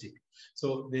domestic.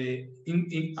 So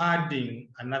in adding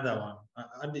another one,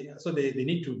 so they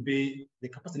need to be, the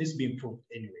capacity needs to be improved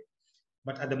anyway.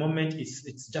 But at the moment,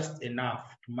 it's just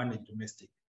enough to manage domestic.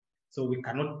 So we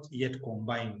cannot yet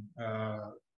combine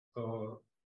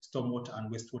stormwater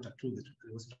and wastewater to the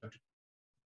wastewater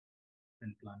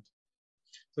treatment plant.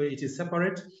 So it is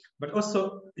separate, but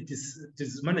also it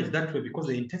is managed that way because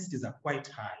the intensities are quite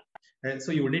high.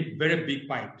 So you will need very big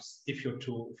pipes if you're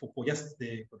for just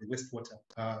the wastewater.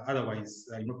 Otherwise,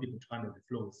 you people to handle the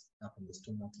flows from the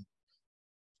stormwater.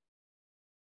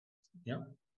 Yeah.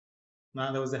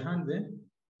 Now there was a hand there.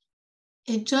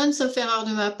 Et John, sauf erreur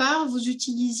de ma part, vous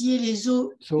utilisiez les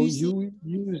eaux usées. So you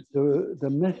use the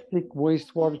domestic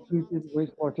wastewater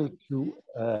to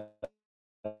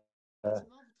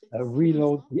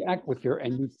reload the aquifer,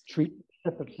 and you treat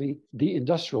separately the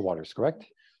industrial waters, correct?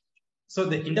 So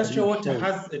the industrial water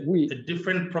has a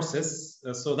different process.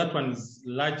 So that one is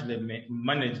largely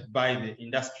managed by the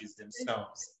industries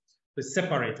themselves. It's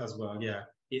separate as well, yeah.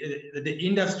 The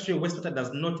industrial wastewater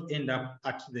does not end up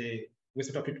at the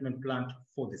wastewater treatment plant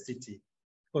for the city,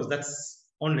 because that's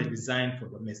only designed for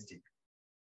domestic.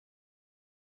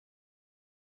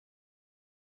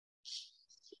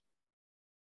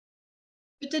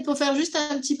 Peut-être pour faire juste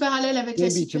un petit parallèle avec la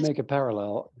Maybe to situation. make a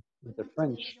parallel with the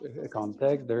French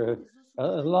context, there are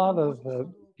a lot of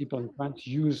people in France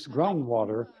use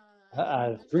groundwater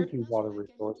as drinking water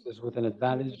resources with an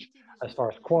advantage as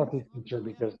far as quality is concerned,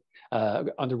 because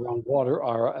underground water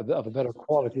are of a better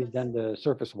quality than the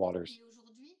surface waters.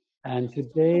 And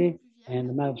today, in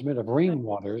the management of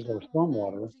rainwaters or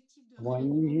stormwater, when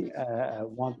we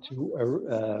want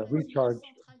to recharge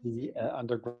the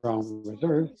underground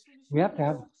reserves, we have to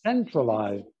have a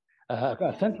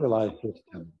centralized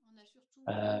system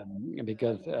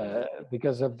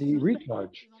because of the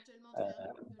recharge.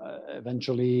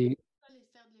 Eventually,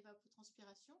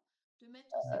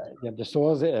 you have the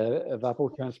soils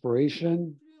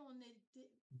evapotranspiration,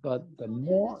 but the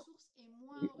more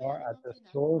we are at the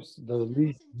source, the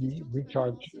least we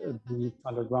recharge the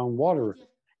underground water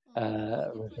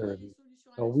reserves.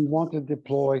 So we want to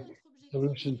deploy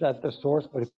solutions at the source,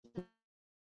 but if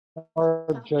our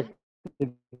objective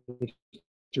is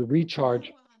to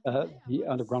recharge the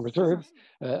underground reserves,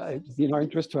 it'd be in our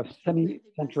interest to have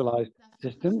semi-centralized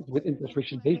systems with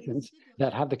infiltration basins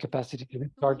that have the capacity to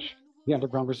recharge the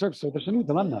underground reserves. So there's a new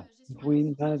dilemma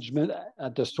between management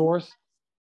at the source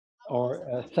or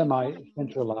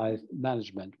semi-centralized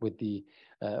management with the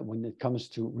when it comes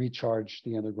to recharge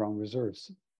the underground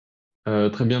reserves.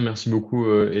 Très bien, merci beaucoup,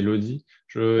 Elodie.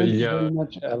 Thank Il y you a, very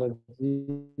much, Elodie.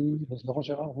 Was Laurent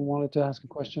Gérard who wanted to ask a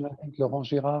question? I think Laurent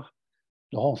Gérard.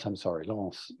 Laurence, I'm sorry,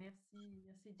 Laurence.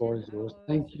 Floor is yours.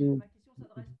 Thank you.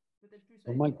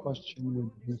 So my question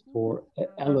would be for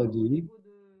Elodie.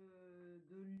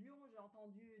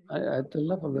 At the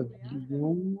level of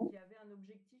Lyon,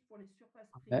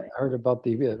 I heard about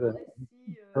the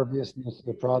perviousness of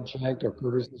the project or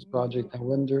perviousness project. I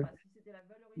wonder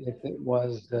if it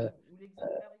was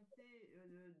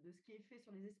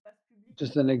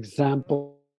just an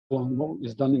example on what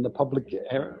was done in the public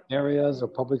areas or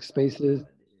public spaces,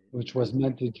 which was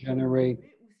meant to generate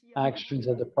actions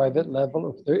at the private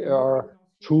level. If there are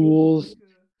tools,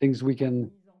 things we can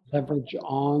leverage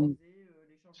on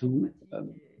to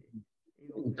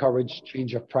encourage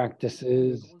change of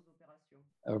practices,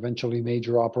 eventually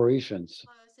major operations.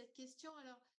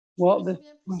 Well, this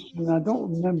question, I don't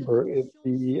remember if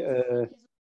the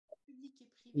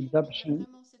adoption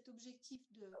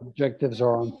objectives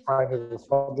are on private or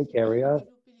public areas.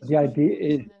 The idea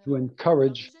is to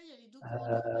encourage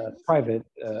private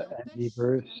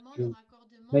neighbors to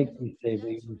make these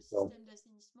savings. So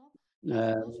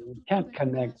you can't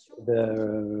connect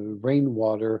the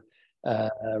rainwaters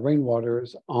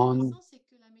on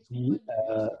the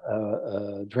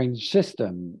drainage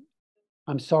system.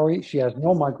 I'm sorry, she has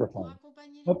no microphone.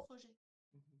 Oh,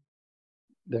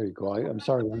 there you go. I'm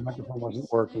sorry, my microphone wasn't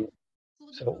working.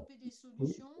 So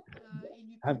we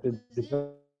have to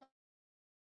develop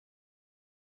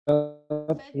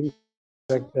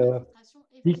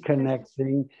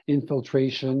deconnecting,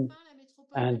 infiltration,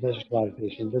 and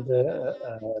visualization. The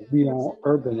Lyon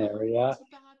urban area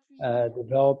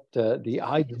developed the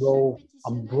hydro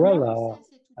umbrella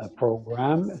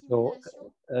program, so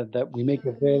that we make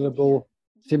available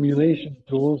simulation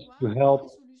tools to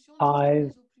help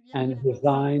size and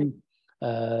design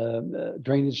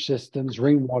drainage systems,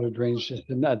 rainwater drainage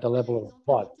system at the level of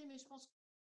flood.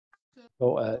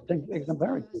 So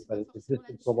exemplarity, but it's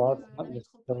existing for a while, not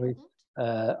necessarily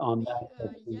on that,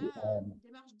 but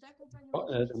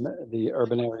the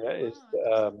urban area is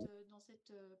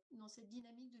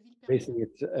basing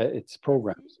its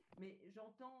programs.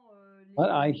 But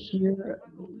I hear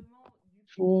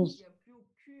tools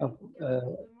of,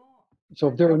 so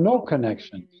if there are no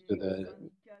connections to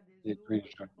the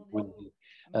drainage when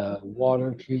the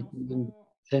water treatment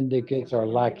syndicates are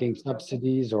lacking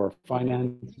subsidies or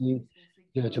financing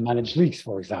to manage leaks,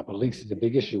 for example. Leaks is a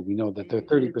big issue. We know that there are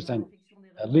 30%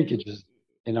 leakages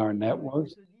in our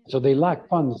networks. So they lack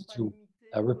funds to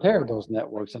repair those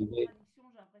networks. And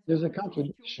there's a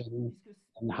contradiction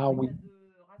in how we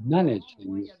manage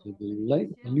things. The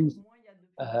least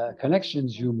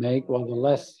connections you make, well, the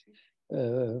less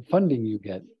funding you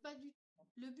get.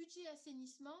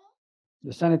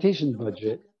 The sanitation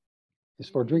budget is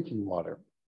for drinking water.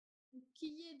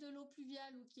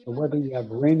 So whether you have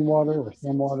rainwater or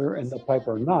stormwater in the pipe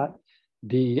or not,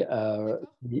 the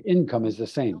income is the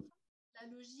same.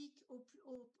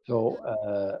 So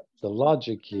the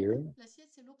logic here,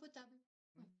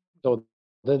 so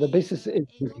the basis is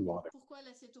drinking water.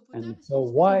 And so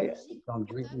why on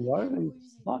drinking water?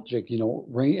 It's logic, you know,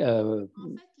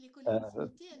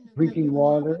 drinking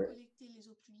water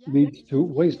leads to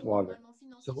wastewater.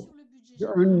 So you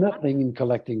earn nothing in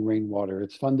collecting rainwater.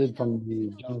 It's funded from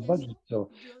the general budget. So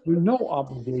there's no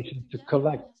obligation to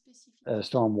collect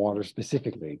stormwater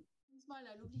specifically.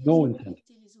 No incentive.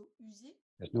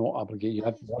 There's no obligation. You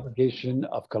have the obligation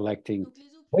of collecting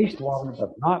wastewater,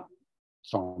 but not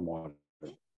stormwater.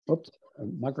 Oops,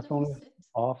 microphone is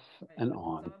off and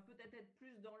on.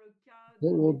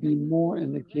 It will be more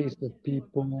in the case of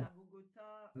people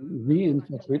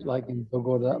re-infiltrate, like in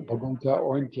Bogota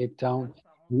or in Cape Town,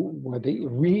 where they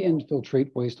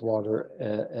re-infiltrate wastewater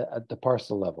at the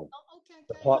parcel level,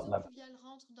 the plot level.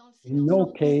 In no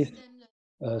case,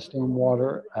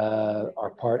 stormwater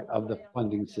are part of the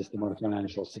funding system or the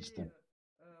financial system.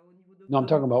 No, I'm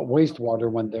talking about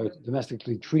wastewater when they're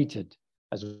domestically treated,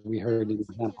 as we heard in the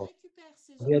example.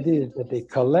 The idea is that they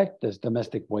collect this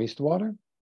domestic wastewater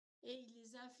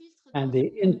and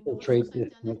they infiltrate this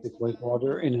domestic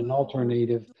wastewater in an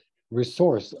alternative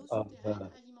resource of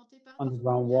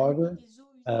underground water,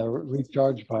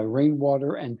 recharged by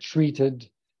rainwater and treated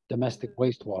domestic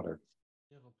wastewater.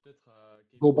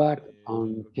 Go back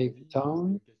on Cape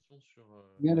Town.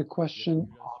 We had a question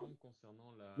on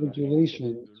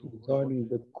regulations regarding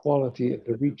the quality of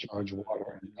the recharge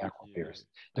water in the aquifers,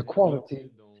 the quality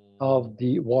of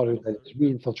the water that is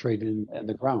re-infiltrated in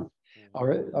the ground.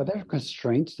 Are there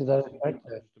constraints to that effect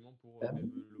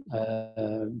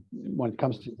when it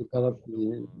comes to develop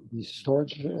the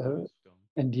storage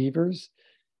endeavors?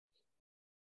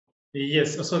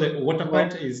 Yes, so the water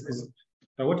quality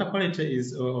the water quality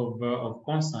is of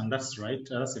concern. That's right.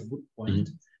 That's a good point.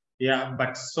 Yeah,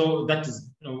 but so that is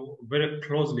very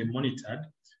closely monitored,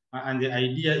 and the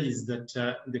idea is that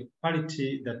the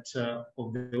quality that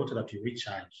of the water that you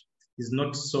recharge is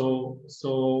not so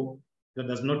that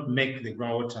does not make the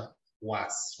groundwater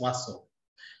worse off.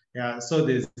 Yeah, so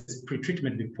there's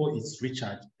pre-treatment before it's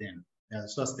recharged. Then, yeah,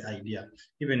 so that's the idea.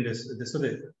 Even so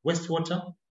the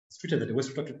wastewater is treated at the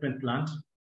wastewater treatment plant,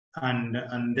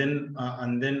 and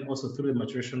then also through the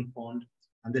maturation pond,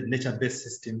 and then nature-based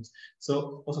systems.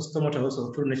 So also stormwater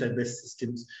also through nature-based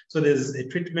systems. So there's a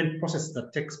treatment process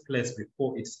that takes place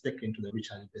before it's taken to the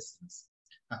recharge basins.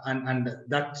 And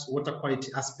that water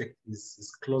quality aspect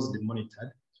is closely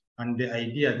monitored. And the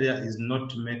idea there is not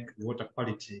to make the water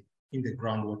quality in the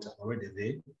groundwater already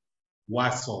there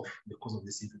worse off because of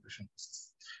this infiltration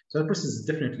process. So the process is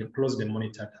definitely closely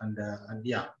monitored, and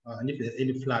if there are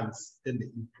any flags, then they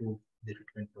improve the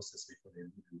treatment process before they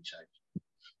recharge.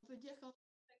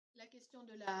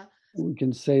 We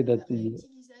can say that the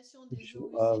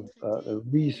issue of the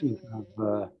reuse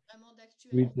of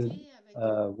treated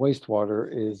wastewater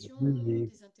is really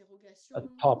a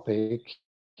topic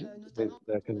with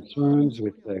concerns,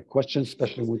 with questions,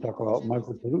 especially when we talk about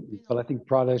micropollutants. But I think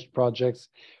projects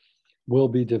will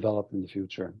be developed in the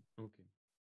future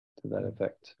to that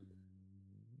effect.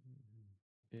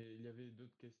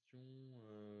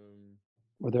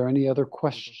 Were there any other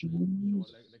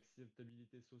questions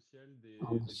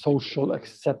on social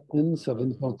acceptance of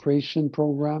infiltration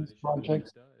programs,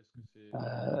 projects?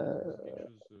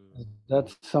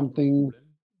 That's something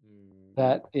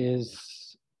that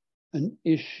is an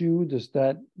issue. Does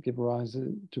that give rise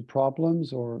to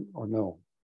problems or no?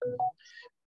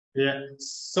 Yeah,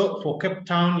 so for Cape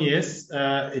Town, yes,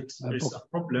 it's a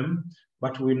problem,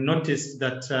 but we noticed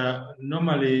that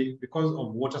normally because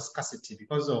of water scarcity,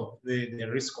 because of the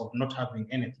risk of not having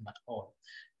anything at all.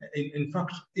 In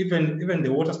fact, even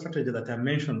the water strategy that I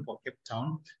mentioned for Cape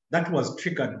Town, that was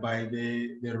triggered by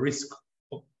the risk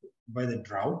by the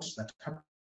drought that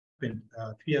happened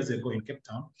 3 years ago in Cape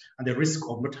Town, and the risk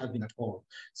of not having at all.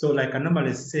 So like I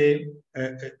normally say,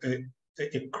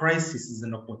 a crisis is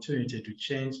an opportunity to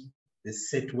change the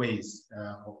set ways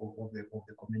of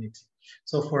the community.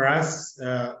 So for us,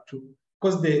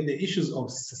 because the issues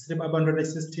of sustainable urban drainage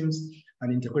systems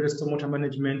and integrated stormwater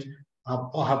management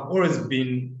have always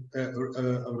been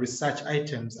research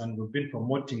items, and we've been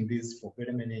promoting this for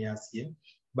very many years here,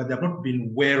 but they've not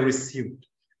been well received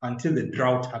until the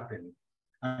drought happened.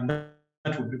 And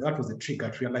that was the trigger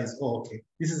to realize, oh, okay,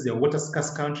 this is a water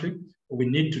scarce country. We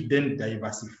need to then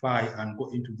diversify and go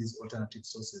into these alternative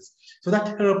sources. So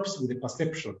that helps with the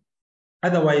perception.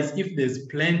 Otherwise, if there's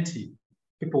plenty,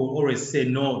 people will always say,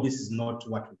 no, this is not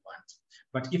what we want.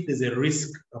 But if there's a risk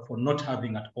for not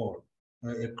having at all,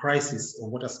 a crisis of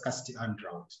water scarcity and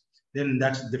drought, then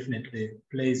that definitely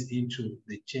plays into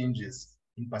the changes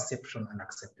in perception and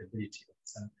acceptability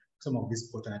of some of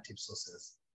these alternative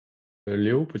sources.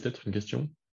 Léo, peut-être une question?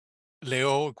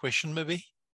 Leo, a question maybe?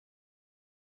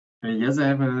 Yes, I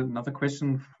have another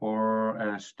question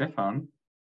for Stephan.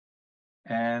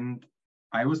 And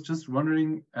I was just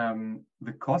wondering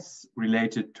the costs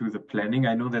related to the planning.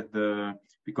 I know that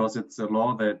because it's a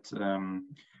law that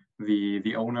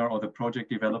the owner or the project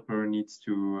developer needs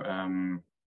to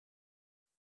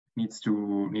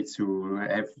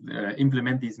have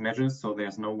implement these measures, so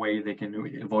there's no way they can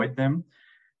avoid them.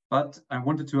 But I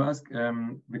wanted to ask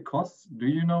the costs. Do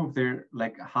you know if they're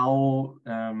like how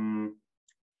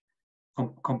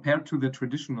compared to the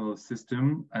traditional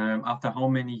system, after how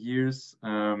many years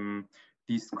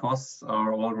these costs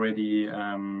are already,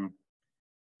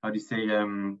 how do you say,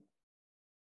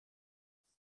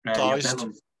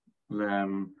 balanced?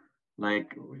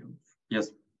 Like, yes,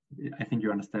 I think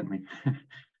you understand me.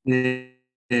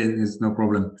 It's no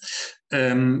problem.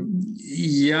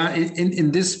 Yeah,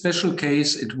 in this special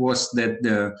case, it was that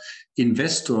the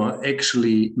investor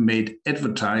actually made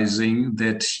advertising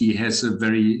that he has a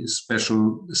very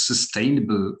special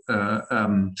sustainable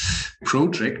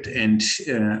project, and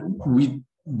we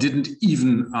didn't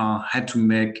even had to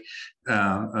make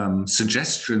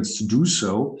suggestions to do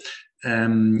so.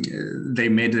 They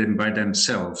made it by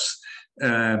themselves.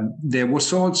 There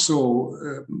was also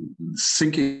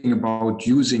thinking about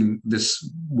using this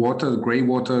water, gray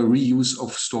water, reuse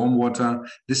of stormwater.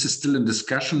 This is still in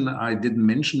discussion. I didn't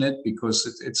mention it because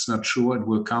it's not sure it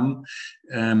will come.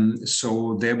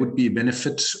 So there would be a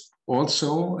benefit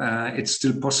also. It's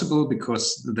still possible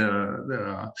because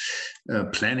the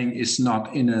planning is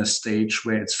not in a stage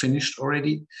where it's finished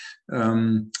already.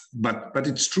 But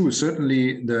it's true.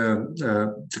 Certainly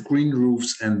the green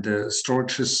roofs and the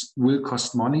storages will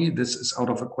cost money. This is out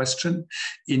of a question.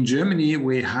 In Germany,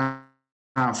 we have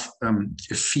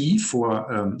a fee for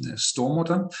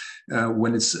stormwater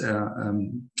when it's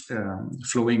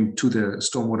flowing to the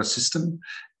stormwater system.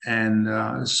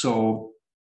 And so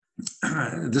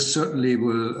this certainly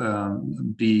will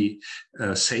be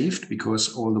saved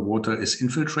because all the water is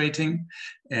infiltrating,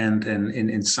 and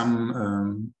in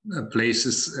some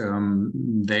places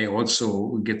they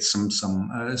also get some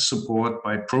support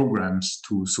by programs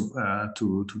to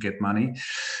get money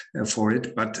for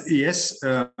it. But yes,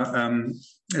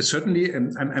 certainly,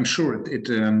 I'm sure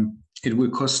it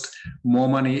will cost more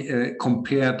money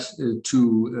compared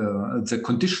to the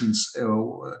conditions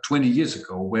 20 years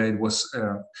ago, where it was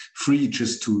free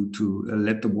just to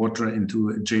let the water into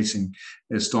adjacent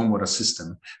stormwater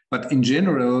system. But in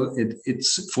general,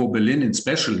 it's for Berlin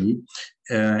especially,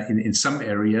 in some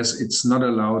areas, it's not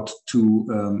allowed to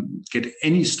get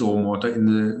any stormwater in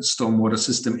the stormwater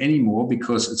system anymore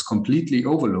because it's completely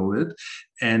overloaded,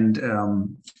 and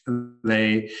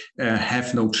they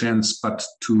have no chance but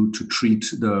to treat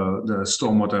the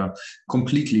stormwater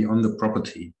completely on the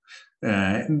property.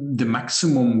 The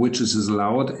maximum which is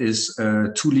allowed is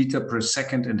 2 liters per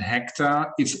second in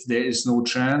hectare if there is no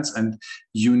chance, and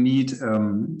you need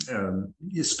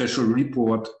a special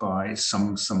report by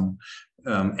some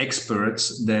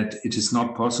experts that it is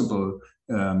not possible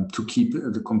to keep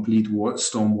the complete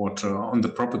stormwater on the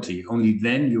property. Only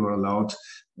then you are allowed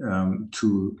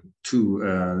to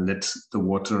let the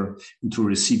water into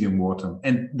receiving water,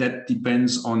 and that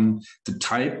depends on the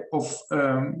type of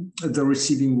the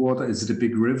receiving water. Is it a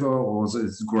big river or is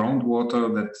it groundwater?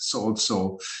 That's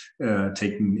also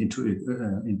taken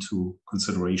into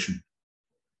consideration.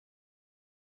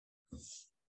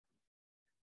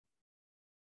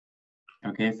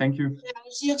 Okay, thank you.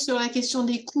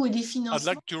 I'd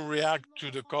like to react to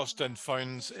the cost and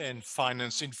finance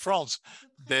in France.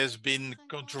 There's been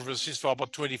controversies for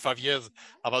about 25 years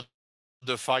about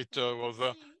the fight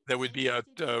over there would be a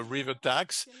river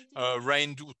tax,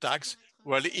 rain tax.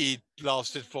 Well, it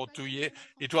lasted for 2 years.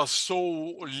 It was so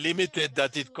limited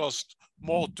that it cost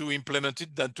more to implement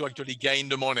it than to actually gain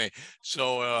the money.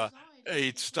 So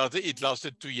it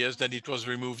lasted 2 years, then it was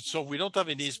removed. So we don't have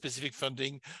any specific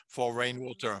funding for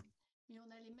rainwater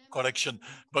collection,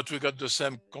 but we got the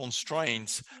same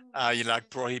constraints, like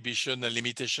prohibition and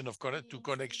limitation of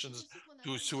connections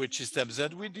to sewage systems.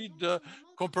 And we did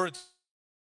comparative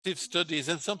studies,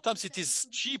 and sometimes it is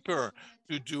cheaper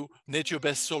to do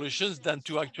nature-based solutions than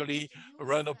to actually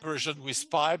run operation with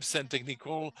pipes and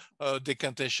technical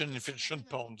decantation infiltration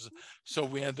ponds. So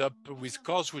we end up with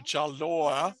costs which are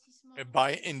lower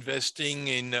by investing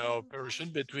in operation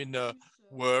between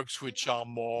works which are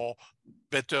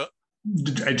better.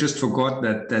 I just forgot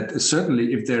that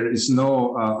certainly if there is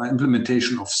no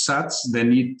implementation of SATs, there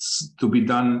needs to be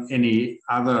done any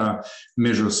other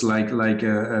measures like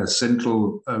a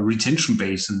central retention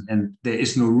basin, and there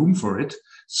is no room for it.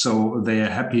 So they are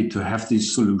happy to have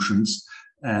these solutions,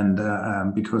 and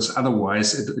because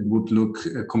otherwise it would look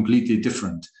completely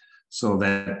different. So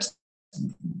that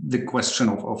the question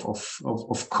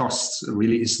of costs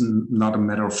really is not a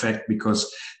matter of fact,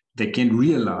 because they can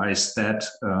realize that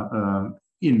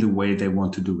in the way they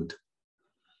want to do it.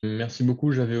 Merci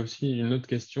beaucoup. J'avais aussi une autre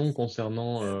question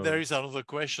concernant. There is another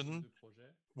question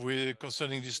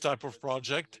concerning this type of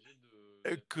project.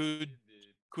 Could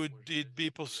it be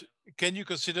possible? Can you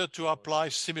consider to apply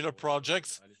similar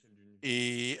projects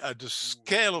at the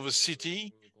scale of a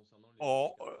city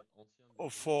or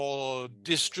for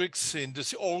districts in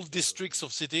the all districts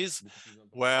of cities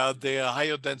where there are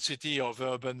higher density of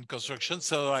urban construction,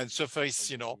 so and surface,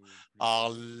 you know, are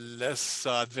less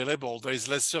available. There is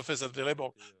less surface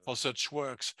available for such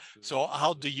works. So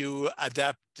how do you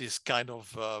adapt this kind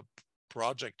of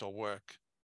project or work?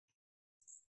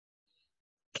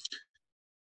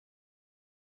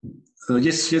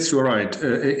 Yes, you're right.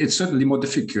 It's certainly more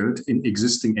difficult in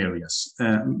existing areas,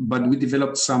 but we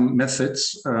developed some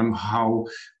methods how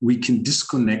we can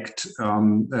disconnect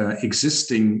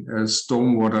existing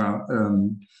stormwater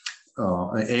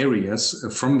areas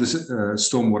from the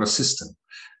stormwater system.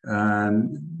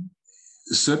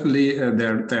 Certainly, they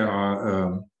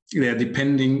are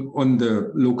depending on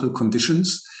the local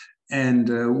conditions, and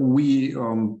we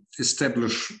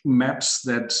establish maps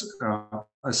that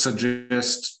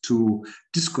suggest to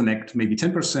disconnect maybe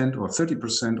 10% or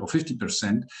 30% or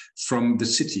 50% from the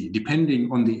city,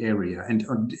 depending on the area and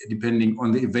depending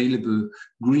on the available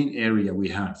green area we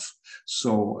have.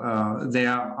 So there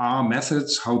are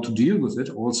methods how to deal with it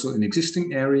also in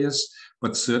existing areas,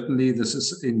 but certainly this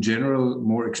is in general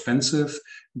more expensive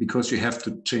because you have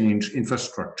to change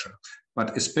infrastructure.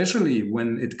 But especially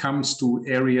when it comes to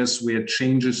areas where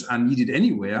changes are needed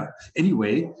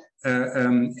anyway,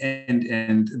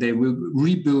 and they will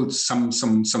rebuild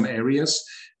some areas,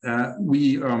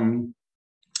 we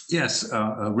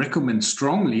recommend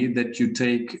strongly that you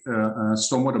take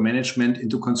stormwater management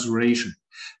into consideration.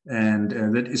 And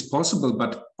that is possible,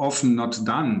 but often not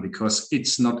done because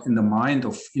it's not in the mind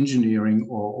of engineering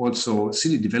or also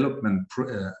city development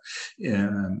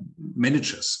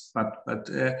managers. But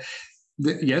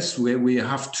yes, where we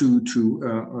have to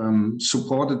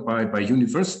supported by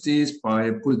universities,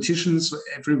 by politicians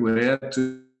everywhere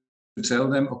to tell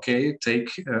them, okay, take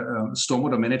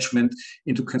stormwater management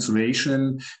into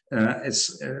consideration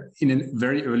as in a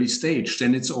very early stage.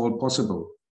 Then it's all possible.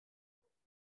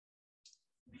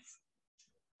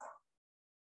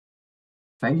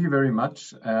 Thank you very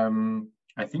much.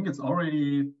 I think it's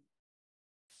already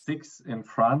 6 in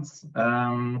France.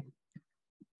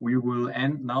 We will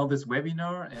end now this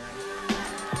webinar.